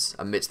clones,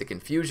 amidst the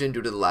confusion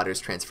due to the latter's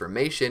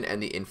transformation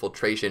and the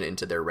infiltration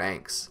into their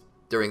ranks.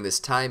 During this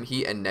time,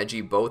 he and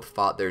Neji both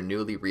fought their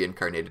newly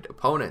reincarnated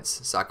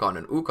opponents, Sakon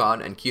and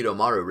Ukon and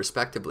Kidomaru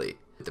respectively.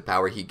 With the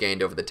power he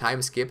gained over the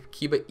time skip,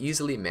 Kiba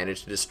easily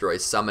managed to destroy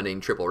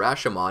summoning Triple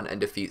Rashomon and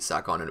defeat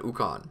Sakon and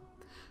Ukon.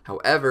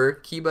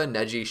 However, Kiba,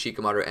 Neji,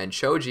 Shikamaru, and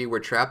Choji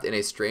were trapped in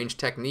a strange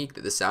technique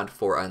that the Sound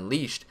Four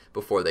unleashed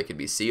before they could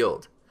be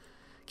sealed.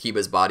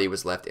 Kiba's body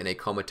was left in a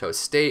comatose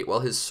state while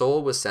his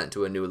soul was sent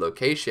to a new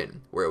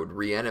location, where it would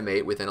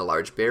reanimate within a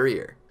large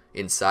barrier.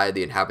 Inside,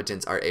 the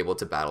inhabitants are able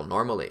to battle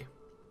normally.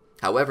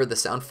 However, the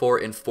Sound Four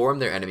inform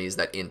their enemies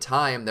that in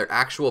time, their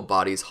actual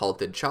body's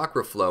halted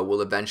chakra flow will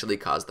eventually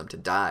cause them to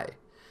die.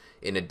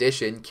 In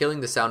addition,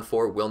 killing the Sound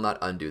Four will not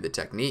undo the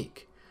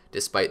technique.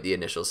 Despite the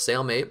initial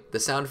stalemate, the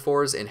Sound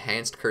Four's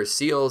enhanced curse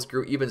seals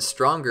grew even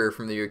stronger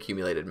from their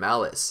accumulated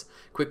malice,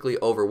 quickly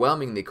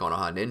overwhelming the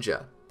Konoha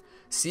ninja.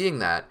 Seeing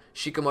that,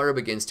 Shikamaru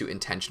begins to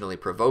intentionally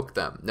provoke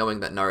them, knowing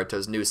that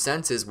Naruto's new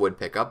senses would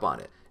pick up on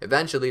it.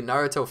 Eventually,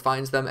 Naruto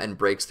finds them and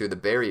breaks through the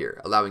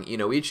barrier, allowing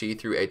Inoichi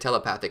through a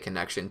telepathic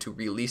connection to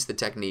release the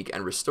technique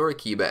and restore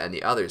Kiba and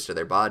the others to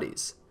their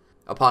bodies.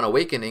 Upon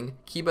awakening,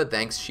 Kiba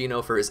thanks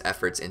Shino for his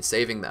efforts in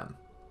saving them.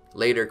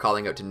 Later,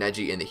 calling out to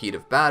Neji in the heat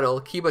of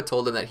battle, Kiba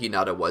told him that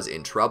Hinata was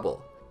in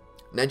trouble.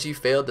 Neji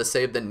failed to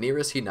save the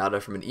nearest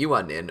Hinata from an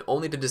Iwanin,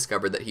 only to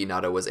discover that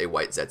Hinata was a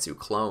White Zetsu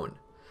clone.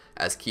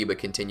 As Kiba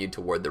continued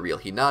toward the real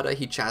Hinata,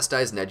 he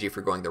chastised Neji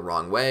for going the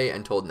wrong way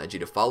and told Neji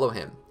to follow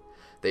him.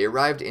 They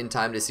arrived in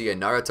time to see a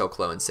Naruto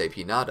clone save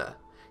Hinata.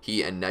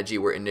 He and Neji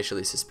were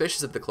initially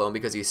suspicious of the clone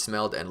because he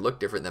smelled and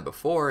looked different than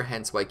before,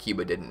 hence why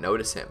Kiba didn't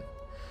notice him.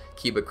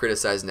 Kiba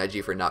criticized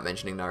Neji for not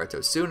mentioning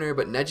Naruto sooner,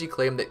 but Neji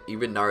claimed that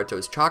even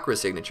Naruto's chakra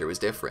signature was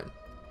different.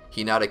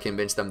 Hinata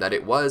convinced them that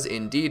it was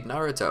indeed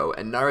Naruto,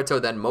 and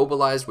Naruto then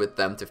mobilized with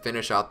them to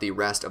finish off the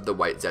rest of the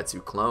White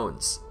Zetsu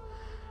clones.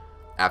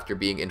 After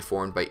being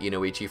informed by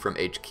Inoichi from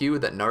HQ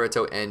that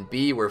Naruto and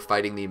B were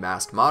fighting the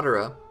masked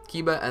Madara,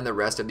 Kiba and the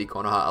rest of the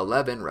Konoha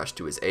 11 rushed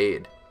to his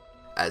aid.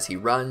 As he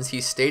runs, he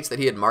states that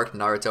he had marked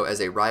Naruto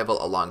as a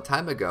rival a long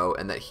time ago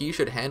and that he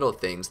should handle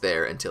things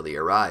there until he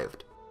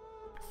arrived.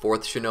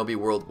 Fourth Shinobi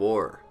World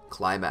War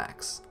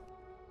Climax.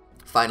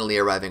 Finally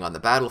arriving on the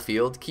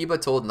battlefield,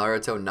 Kiba told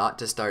Naruto not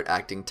to start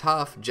acting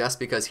tough just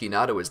because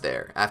Hinata was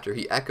there, after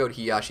he echoed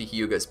Hiyashi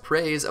Hyuga's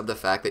praise of the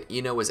fact that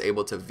Ino was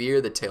able to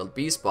veer the tailed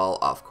beast ball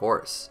off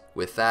course.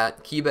 With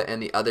that, Kiba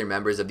and the other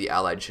members of the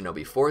allied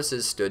shinobi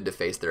forces stood to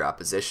face their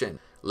opposition.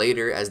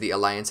 Later, as the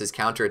Alliance's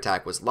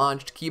counterattack was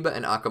launched, Kiba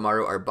and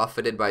Akamaru are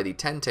buffeted by the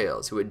Ten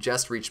Tails, who had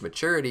just reached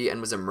maturity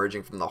and was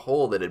emerging from the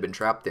hole that had been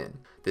trapped in.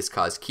 This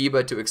caused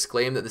Kiba to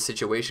exclaim that the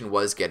situation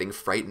was getting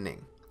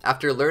frightening.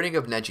 After learning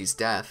of Neji's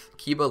death,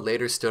 Kiba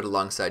later stood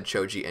alongside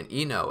Choji and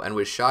Ino and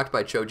was shocked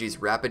by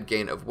Choji's rapid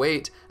gain of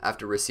weight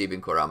after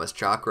receiving Kurama's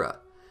chakra.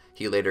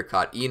 He later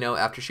caught Ino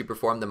after she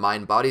performed the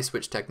mind-body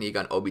switch technique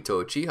on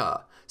Obito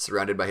Uchiha,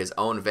 surrounded by his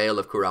own veil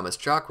of Kurama's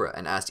chakra,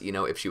 and asked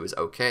Ino if she was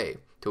okay,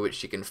 to which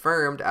she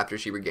confirmed after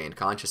she regained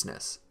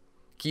consciousness.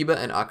 Kiba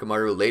and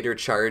Akamaru later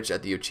charged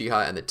at the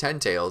Uchiha and the Ten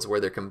Tails, where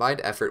their combined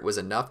effort was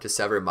enough to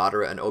sever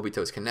Madara and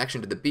Obito's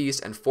connection to the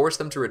beast and force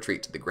them to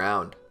retreat to the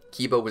ground.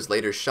 Kiba was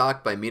later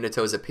shocked by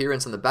Minato's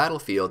appearance on the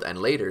battlefield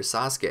and later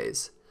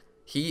Sasuke's.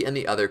 He and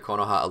the other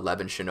Konoha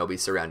 11 shinobi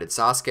surrounded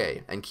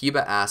Sasuke, and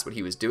Kiba asked what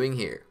he was doing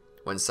here.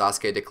 When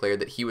Sasuke declared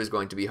that he was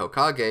going to be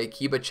Hokage,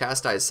 Kiba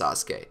chastised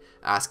Sasuke,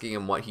 asking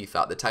him what he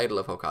thought the title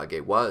of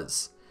Hokage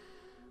was.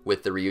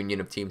 With the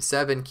reunion of Team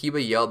 7,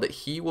 Kiba yelled that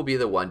he will be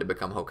the one to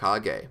become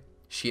Hokage.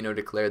 Shino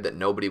declared that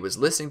nobody was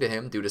listening to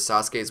him due to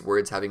Sasuke's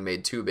words having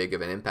made too big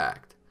of an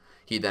impact.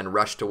 He then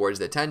rushed towards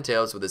the Ten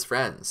Tails with his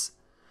friends.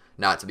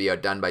 Not to be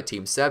outdone by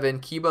Team 7,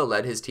 Kiba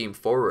led his team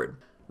forward,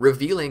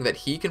 revealing that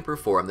he can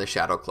perform the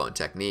Shadow Clone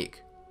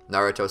technique.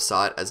 Naruto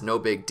saw it as no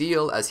big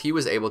deal as he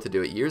was able to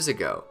do it years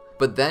ago,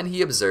 but then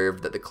he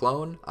observed that the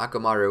clone,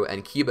 Akamaru,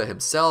 and Kiba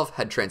himself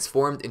had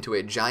transformed into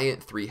a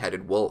giant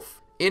three-headed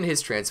wolf. In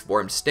his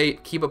transformed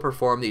state, Kiba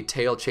performed the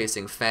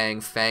tail-chasing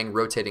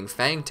fang-rotating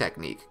fang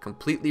technique,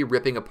 completely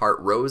ripping apart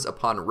rows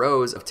upon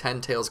rows of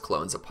Ten Tails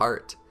clones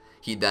apart.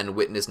 He then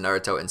witnessed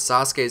Naruto and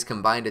Sasuke's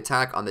combined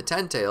attack on the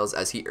Ten Tails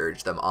as he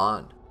urged them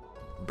on.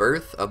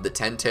 Birth of the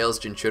Ten Tails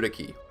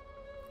Jinchuriki.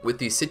 With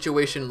the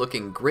situation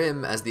looking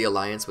grim as the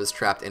Alliance was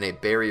trapped in a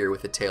barrier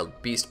with a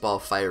tailed beast ball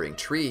firing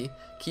tree,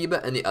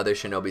 Kiba and the other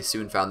shinobi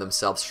soon found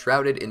themselves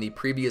shrouded in the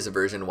previous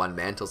version 1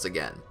 mantles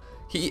again.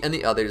 He and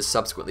the others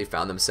subsequently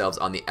found themselves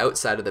on the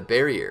outside of the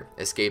barrier,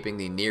 escaping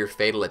the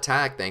near-fatal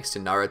attack thanks to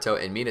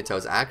Naruto and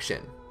Minato's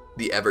action.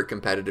 The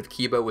ever-competitive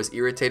Kiba was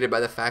irritated by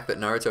the fact that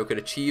Naruto could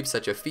achieve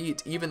such a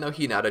feat even though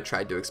Hinata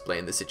tried to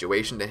explain the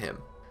situation to him.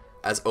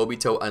 As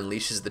Obito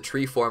unleashes the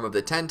tree form of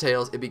the Ten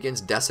Tails, it begins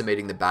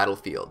decimating the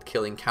battlefield,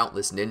 killing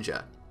countless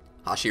ninja.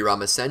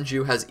 Hashirama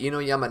Senju has Ino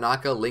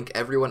Yamanaka link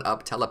everyone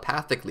up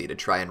telepathically to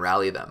try and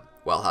rally them.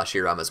 While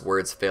Hashirama's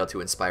words fail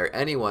to inspire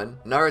anyone,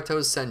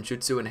 Naruto's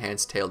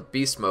Senjutsu-enhanced tailed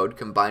beast mode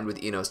combined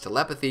with Ino's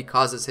telepathy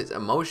causes his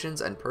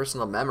emotions and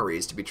personal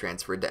memories to be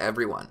transferred to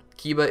everyone.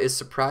 Kiba is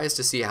surprised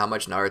to see how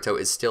much Naruto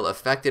is still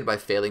affected by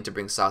failing to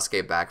bring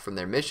Sasuke back from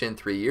their mission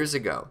 3 years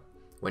ago.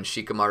 When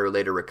Shikamaru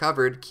later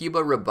recovered,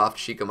 Kiba rebuffed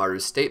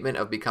Shikamaru's statement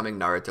of becoming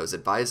Naruto's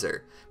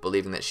advisor,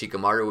 believing that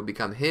Shikamaru would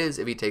become his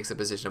if he takes the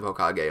position of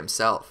Hokage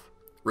himself.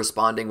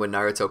 Responding when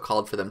Naruto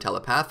called for them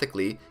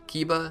telepathically,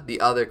 Kiba,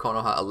 the other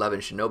Konoha 11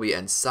 shinobi,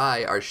 and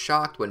Sai are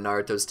shocked when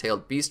Naruto's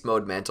tailed beast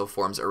mode mantle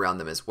forms around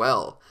them as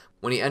well,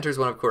 when he enters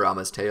one of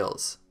Kurama's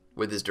tails.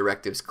 With his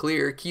directives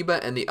clear, Kiba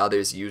and the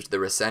others used the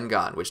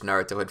Rasengan, which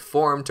Naruto had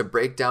formed, to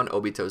break down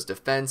Obito's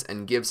defense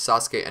and give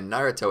Sasuke and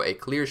Naruto a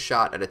clear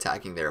shot at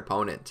attacking their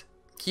opponent.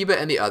 Kiba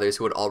and the others,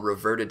 who had all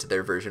reverted to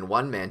their version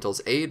 1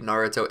 mantles, aid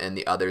Naruto and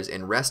the others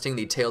in wresting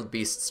the tailed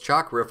beast's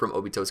chakra from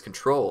Obito's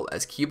control,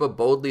 as Kiba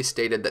boldly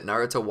stated that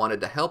Naruto wanted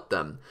to help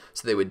them,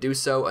 so they would do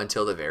so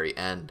until the very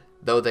end.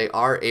 Though they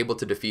are able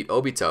to defeat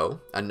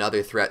Obito,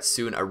 another threat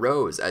soon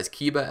arose as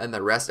Kiba and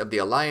the rest of the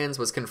Alliance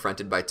was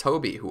confronted by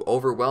Tobi, who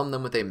overwhelmed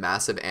them with a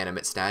massive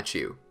animate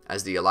statue.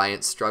 As the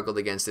Alliance struggled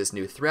against this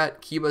new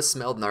threat, Kiba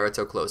smelled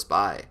Naruto close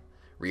by.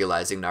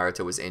 Realizing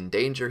Naruto was in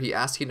danger, he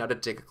asked Hinata to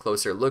take a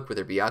closer look with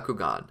her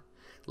Byakugan.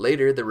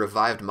 Later, the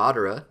revived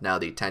Madara, now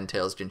the Ten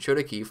Tails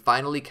Jinchuriki,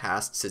 finally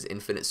casts his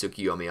infinite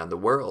Tsukiyomi on the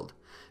world,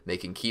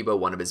 making Kiba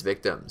one of his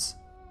victims.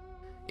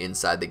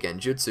 Inside the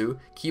Genjutsu,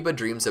 Kiba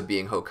dreams of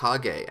being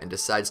Hokage and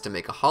decides to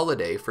make a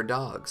holiday for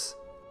dogs.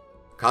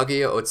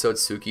 Kaguya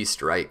Otsutsuki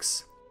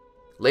strikes.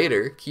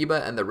 Later,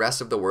 Kiba and the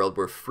rest of the world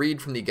were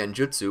freed from the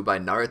Genjutsu by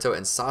Naruto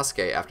and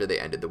Sasuke after they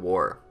ended the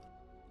war.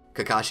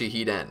 Kakashi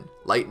Hiden,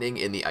 lightning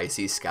in the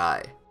icy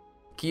sky.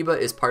 Kiba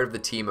is part of the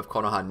team of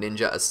Konoha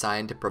ninja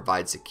assigned to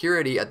provide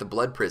security at the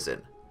Blood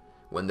Prison.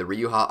 When the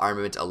Ryuha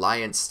Armament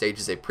Alliance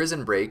stages a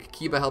prison break,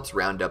 Kiba helps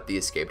round up the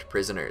escaped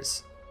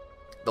prisoners.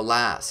 The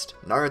last,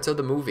 Naruto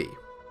the movie.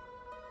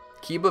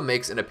 Kiba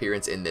makes an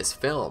appearance in this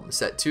film,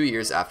 set 2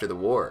 years after the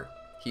war.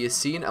 He is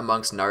seen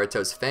amongst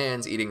Naruto's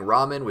fans eating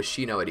ramen with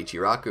Shino at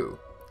Ichiraku.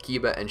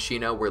 Kiba and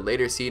Shino were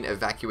later seen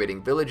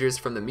evacuating villagers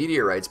from the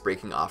meteorites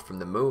breaking off from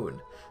the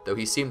moon, though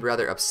he seemed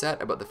rather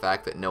upset about the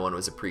fact that no one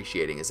was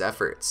appreciating his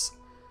efforts.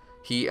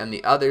 He and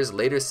the others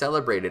later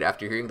celebrated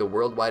after hearing the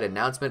worldwide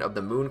announcement of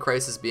the moon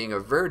crisis being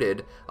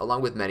averted,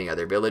 along with many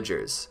other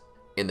villagers.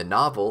 In the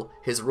novel,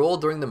 his role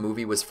during the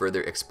movie was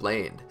further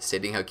explained,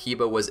 stating how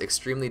Kiba was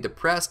extremely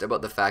depressed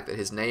about the fact that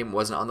his name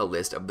wasn't on the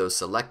list of those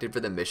selected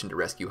for the mission to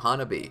rescue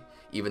Hanabi,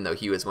 even though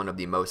he was one of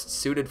the most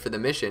suited for the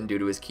mission due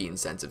to his keen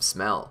sense of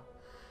smell.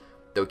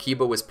 Though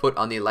Kiba was put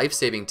on the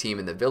life-saving team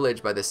in the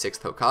village by the 6th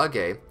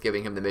Hokage,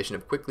 giving him the mission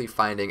of quickly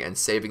finding and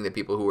saving the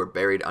people who were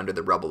buried under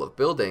the rubble of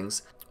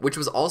buildings, which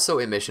was also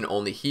a mission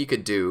only he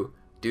could do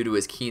due to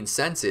his keen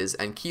senses,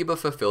 and Kiba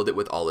fulfilled it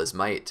with all his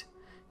might.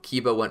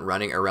 Kiba went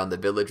running around the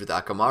village with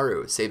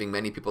Akamaru, saving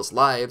many people's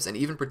lives and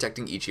even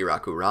protecting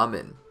Ichiraku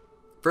Ramen.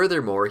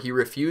 Furthermore, he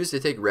refused to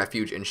take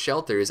refuge in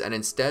shelters and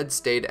instead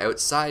stayed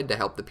outside to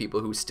help the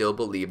people who still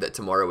believed that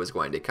tomorrow was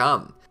going to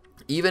come,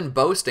 even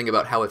boasting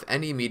about how if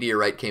any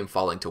meteorite came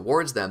falling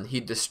towards them,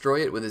 he'd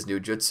destroy it with his new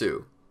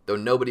jutsu, though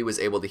nobody was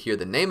able to hear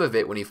the name of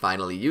it when he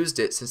finally used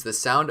it since the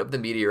sound of the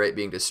meteorite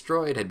being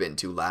destroyed had been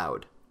too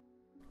loud.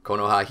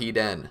 Konoha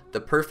Hiden, the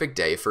perfect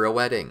day for a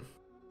wedding.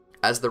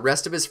 As the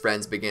rest of his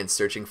friends began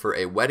searching for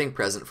a wedding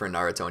present for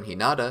Naruto and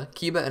Hinata,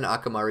 Kiba and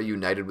Akamaru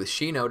united with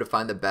Shino to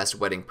find the best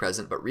wedding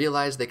present but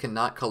realized they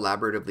cannot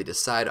collaboratively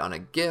decide on a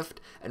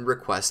gift and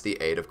request the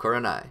aid of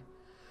Kurenai.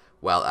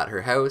 While at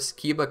her house,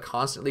 Kiba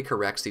constantly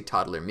corrects the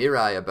toddler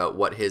Mirai about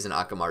what his and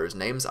Akamaru's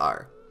names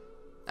are,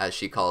 as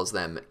she calls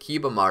them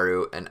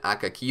Kibamaru and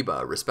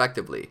Akakiba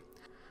respectively,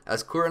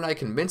 as Kurenai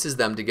convinces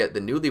them to get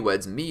the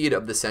newlyweds mead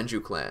of the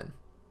Senju clan.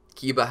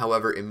 Kiba,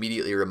 however,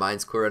 immediately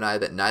reminds Kurenai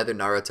that neither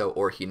Naruto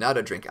or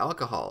Hinata drink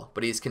alcohol,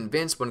 but he is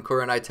convinced when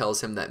Kurenai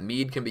tells him that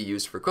mead can be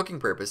used for cooking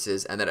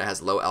purposes and that it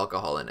has low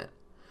alcohol in it.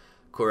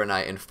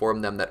 Kurenai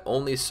informed them that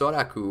only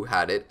Soraku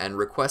had it and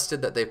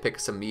requested that they pick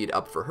some mead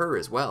up for her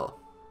as well.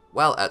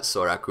 While at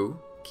Soraku,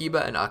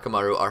 Kiba and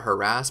Akamaru are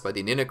harassed by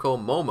the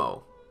Ninako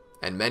Momo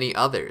and many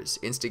others,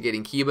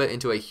 instigating Kiba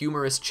into a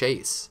humorous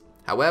chase.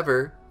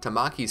 However,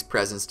 Tamaki's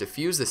presence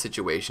diffused the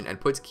situation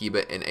and puts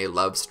Kiba in a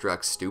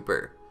love-struck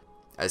stupor.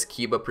 As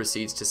Kiba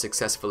proceeds to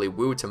successfully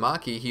woo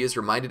Tamaki, he is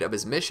reminded of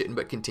his mission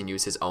but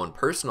continues his own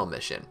personal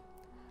mission.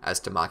 As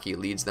Tamaki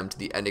leads them to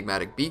the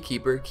enigmatic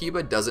beekeeper,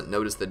 Kiba doesn't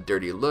notice the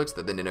dirty looks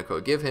that the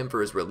Ninako give him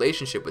for his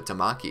relationship with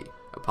Tamaki.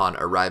 Upon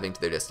arriving to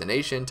their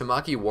destination,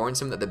 Tamaki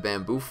warns him that the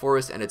bamboo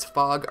forest and its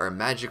fog are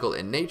magical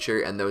in nature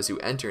and those who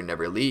enter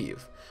never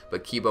leave,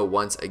 but Kiba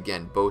once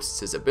again boasts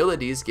his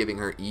abilities, giving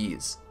her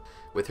ease.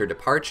 With her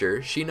departure,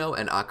 Shino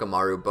and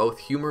Akamaru both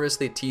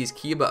humorously tease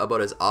Kiba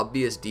about his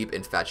obvious deep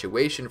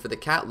infatuation for the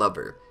cat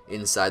lover.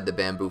 Inside the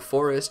bamboo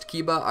forest,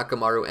 Kiba,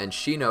 Akamaru, and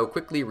Shino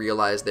quickly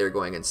realize they are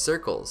going in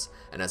circles,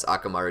 and as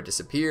Akamaru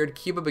disappeared,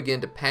 Kiba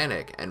began to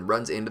panic and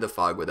runs into the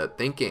fog without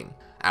thinking.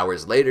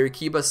 Hours later,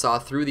 Kiba saw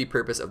through the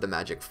purpose of the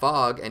magic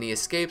fog, and he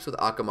escapes with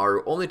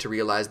Akamaru only to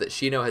realize that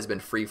Shino has been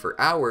free for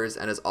hours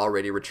and has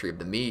already retrieved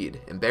the mead,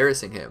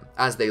 embarrassing him.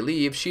 As they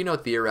leave,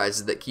 Shino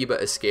theorizes that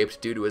Kiba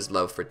escaped due to his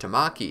love for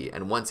Tamaki,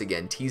 and once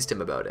again teased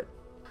him about it.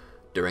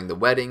 During the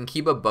wedding,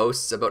 Kiba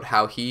boasts about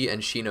how he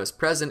and Shino's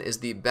present is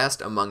the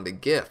best among the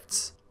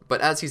gifts, But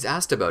as he's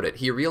asked about it,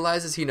 he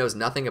realizes he knows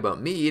nothing about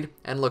mead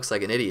and looks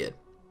like an idiot.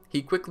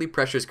 He quickly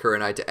pressures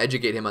Kurenai to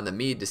educate him on the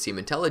mead to seem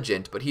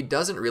intelligent, but he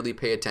doesn't really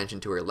pay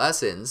attention to her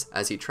lessons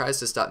as he tries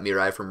to stop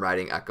Mirai from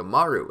riding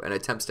Akamaru and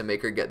attempts to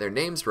make her get their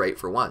names right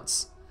for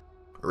once.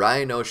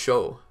 Rai no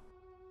Sho.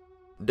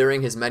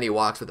 During his many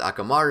walks with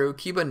Akamaru,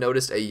 Kiba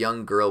noticed a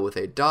young girl with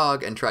a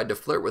dog and tried to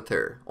flirt with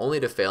her, only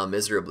to fail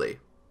miserably.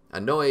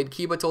 Annoyed,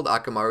 Kiba told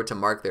Akamaru to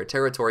mark their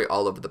territory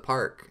all over the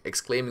park,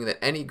 exclaiming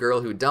that any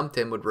girl who dumped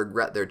him would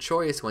regret their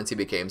choice once he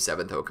became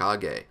 7th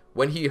Hokage.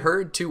 When he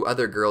heard 2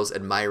 other girls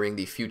admiring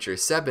the future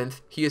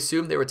 7th, he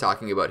assumed they were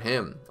talking about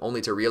him,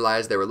 only to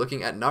realize they were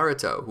looking at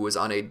Naruto, who was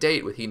on a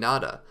date with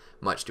Hinata,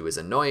 much to his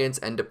annoyance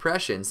and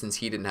depression since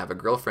he didn't have a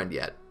girlfriend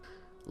yet.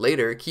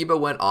 Later, Kiba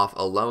went off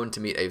alone to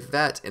meet a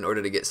vet in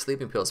order to get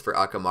sleeping pills for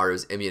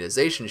Akamaru's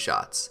immunization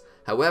shots.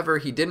 However,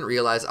 he didn't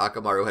realize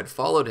Akamaru had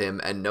followed him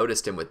and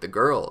noticed him with the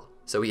girl,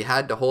 so he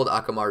had to hold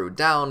Akamaru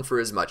down for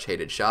his much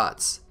hated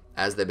shots.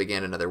 As they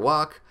began another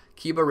walk,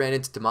 Kiba ran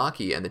into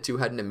Tamaki and the two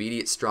had an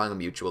immediate strong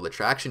mutual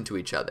attraction to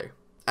each other.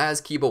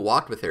 As Kiba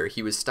walked with her,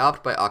 he was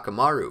stopped by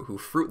Akamaru, who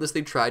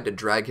fruitlessly tried to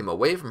drag him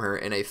away from her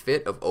in a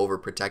fit of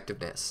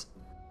overprotectiveness.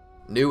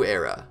 New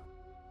Era.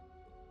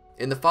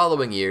 In the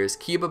following years,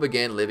 Kiba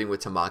began living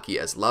with Tamaki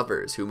as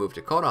lovers, who moved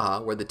to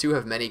Konoha, where the two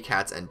have many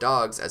cats and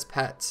dogs as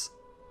pets.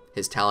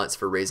 His talents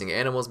for raising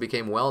animals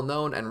became well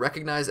known and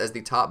recognized as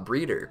the top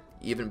breeder,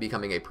 even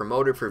becoming a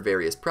promoter for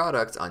various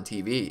products on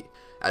TV.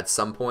 At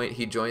some point,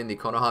 he joined the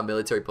Konoha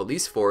military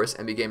police force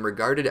and became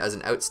regarded as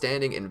an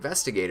outstanding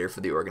investigator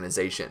for the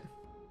organization.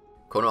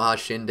 Konoha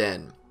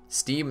Shinden,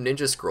 Steam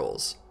Ninja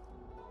Scrolls.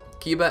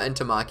 Kiba and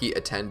Tamaki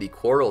attend the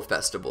Quarrel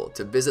Festival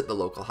to visit the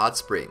local hot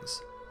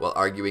springs. While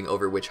arguing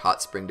over which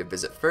hot spring to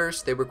visit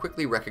first, they were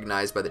quickly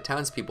recognized by the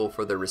townspeople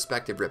for their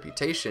respective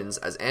reputations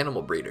as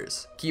animal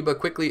breeders. Kiba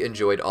quickly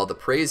enjoyed all the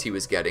praise he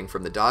was getting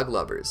from the dog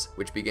lovers,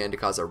 which began to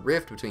cause a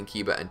rift between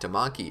Kiba and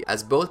Tamaki,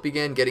 as both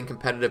began getting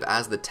competitive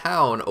as the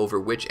town over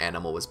which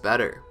animal was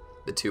better.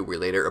 The two were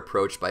later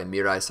approached by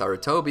Mirai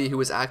Sarutobi, who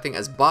was acting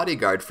as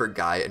bodyguard for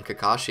Guy and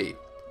Kakashi.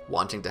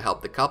 Wanting to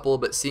help the couple,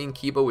 but seeing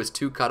Kiba was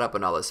too caught up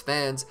on all his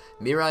fans,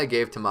 Mirai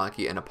gave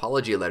Tamaki an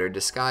apology letter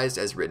disguised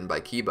as written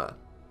by Kiba.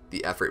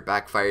 The effort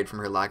backfired from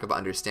her lack of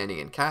understanding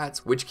in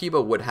cats, which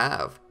Kiba would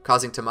have,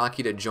 causing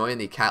Tamaki to join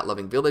the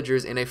cat-loving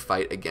villagers in a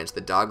fight against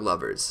the dog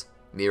lovers.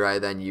 Mirai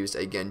then used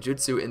a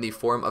genjutsu in the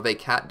form of a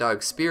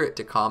cat-dog spirit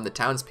to calm the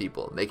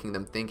townspeople, making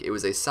them think it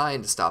was a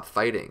sign to stop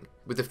fighting.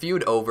 With the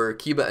feud over,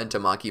 Kiba and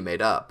Tamaki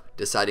made up,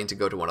 deciding to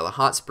go to one of the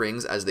hot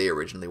springs as they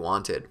originally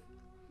wanted.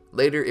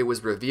 Later, it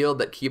was revealed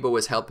that Kiba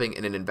was helping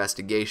in an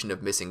investigation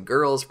of missing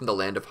girls from the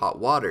Land of Hot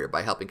Water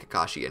by helping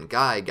Kakashi and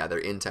Guy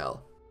gather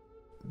intel.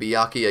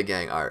 Byakuya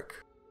Gang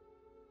Arc.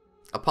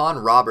 Upon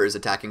robbers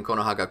attacking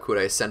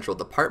Konohagakure's central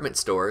department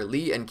store,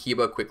 Lee and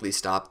Kiba quickly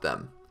stopped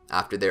them.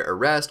 After their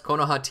arrest,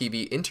 Konoha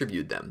TV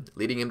interviewed them,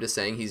 leading him to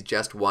saying he's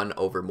just won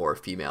over more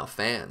female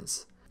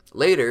fans.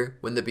 Later,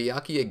 when the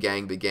Byakuya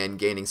gang began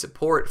gaining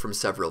support from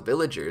several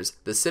villagers,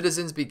 the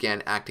citizens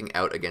began acting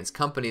out against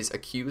companies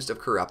accused of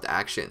corrupt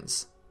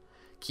actions.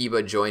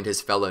 Kiba joined his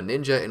fellow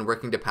ninja in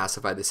working to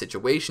pacify the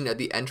situation at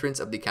the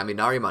entrance of the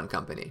Kaminarimon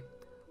company.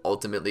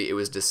 Ultimately, it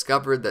was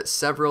discovered that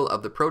several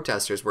of the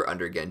protesters were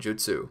under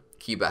genjutsu.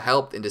 Kiba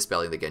helped in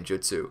dispelling the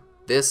genjutsu.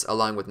 This,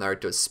 along with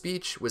Naruto's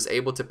speech, was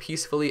able to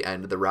peacefully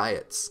end the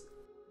riots.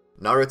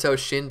 Naruto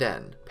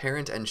Shinden,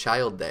 Parent and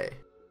Child Day.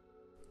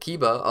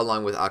 Kiba,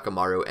 along with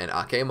Akamaru and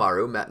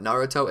Akemaru, met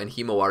Naruto and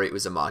Himawari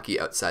Uzumaki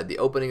outside the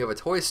opening of a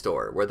toy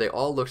store, where they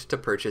all looked to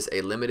purchase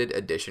a limited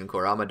edition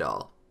Kurama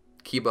doll.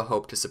 Kiba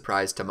hoped to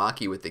surprise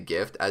Tamaki with the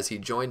gift as he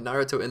joined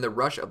Naruto in the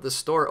rush of the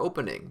store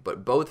opening,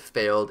 but both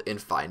failed in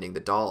finding the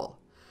doll.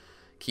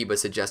 Kiba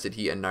suggested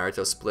he and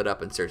Naruto split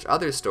up and search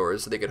other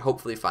stores so they could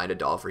hopefully find a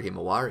doll for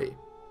Himawari.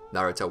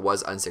 Naruto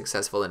was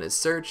unsuccessful in his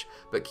search,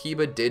 but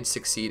Kiba did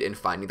succeed in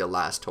finding the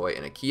last toy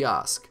in a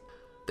kiosk.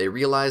 They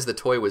realized the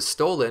toy was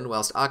stolen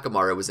whilst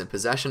Akamaru was in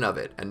possession of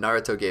it, and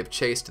Naruto gave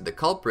chase to the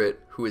culprit,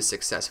 who was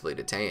successfully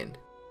detained.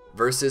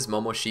 Versus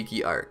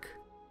Momoshiki Arc.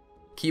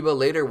 Kiba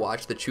later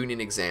watched the Chūnin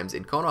Exams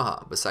in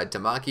Konoha beside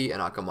Tamaki and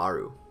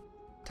Akamaru.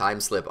 Time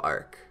Slip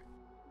Arc.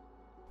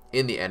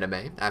 In the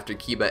anime, after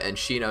Kiba and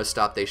Shino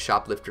stopped a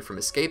shoplifter from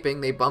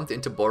escaping, they bumped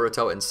into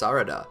Boruto and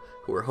Sarada,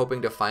 who were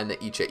hoping to find the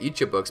Icha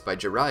Icha books by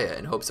Jiraiya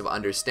in hopes of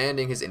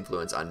understanding his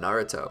influence on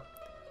Naruto.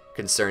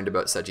 Concerned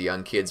about such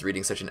young kids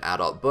reading such an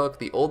adult book,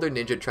 the older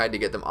ninja tried to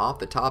get them off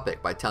the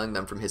topic by telling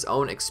them from his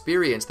own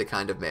experience the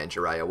kind of man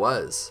Jiraiya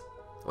was.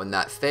 When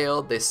that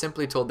failed, they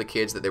simply told the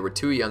kids that they were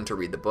too young to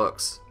read the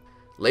books.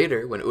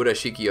 Later, when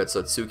Urashiki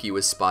Otsutsuki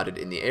was spotted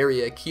in the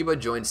area, Kiba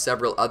joined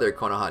several other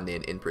Konoha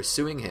nin in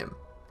pursuing him.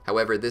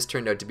 However, this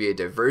turned out to be a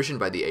diversion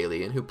by the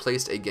alien, who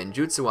placed a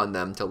genjutsu on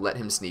them to let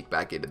him sneak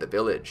back into the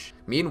village.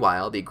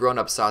 Meanwhile, the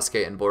grown-up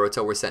Sasuke and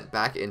Boruto were sent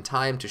back in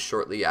time to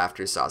shortly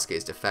after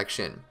Sasuke's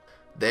defection.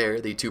 There,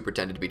 the two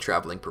pretended to be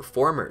traveling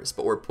performers,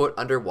 but were put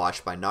under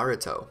watch by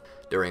Naruto,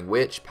 during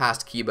which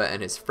past Kiba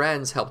and his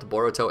friends helped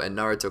Boruto and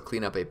Naruto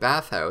clean up a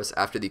bathhouse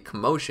after the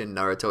commotion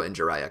Naruto and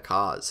Jiraiya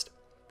caused.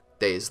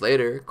 Days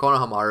later,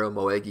 Konohamaru,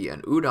 Moegi,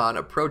 and Udon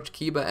approached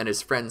Kiba and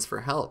his friends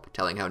for help,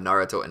 telling how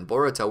Naruto and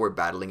Boruto were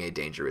battling a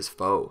dangerous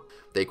foe.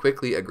 They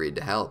quickly agreed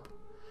to help.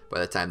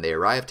 By the time they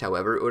arrived,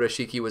 however,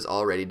 Urashiki was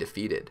already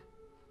defeated.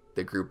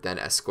 The group then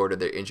escorted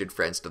their injured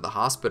friends to the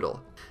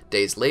hospital.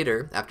 Days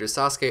later, after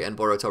Sasuke and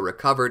Boruto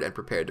recovered and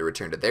prepared to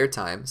return to their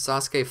time,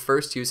 Sasuke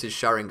first used his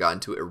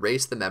Sharingan to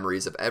erase the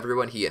memories of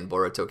everyone he and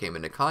Boruto came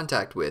into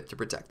contact with to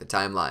protect the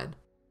timeline.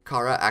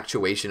 Kara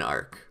Actuation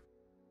Arc.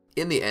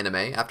 In the anime,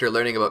 after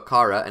learning about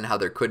Kara and how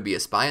there could be a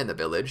spy in the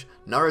village,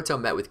 Naruto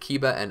met with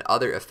Kiba and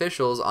other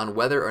officials on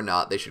whether or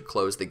not they should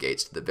close the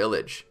gates to the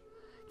village.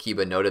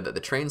 Kiba noted that the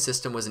train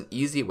system was an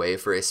easy way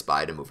for a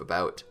spy to move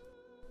about.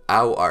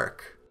 Ao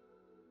Arc.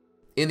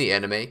 In the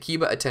anime,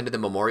 Kiba attended the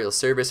memorial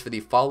service for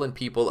the fallen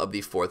people of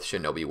the 4th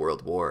Shinobi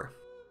World War.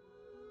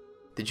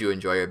 Did you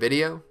enjoy our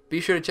video? Be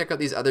sure to check out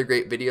these other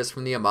great videos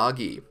from the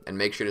Amagi, and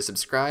make sure to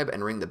subscribe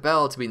and ring the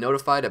bell to be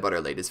notified about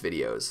our latest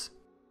videos.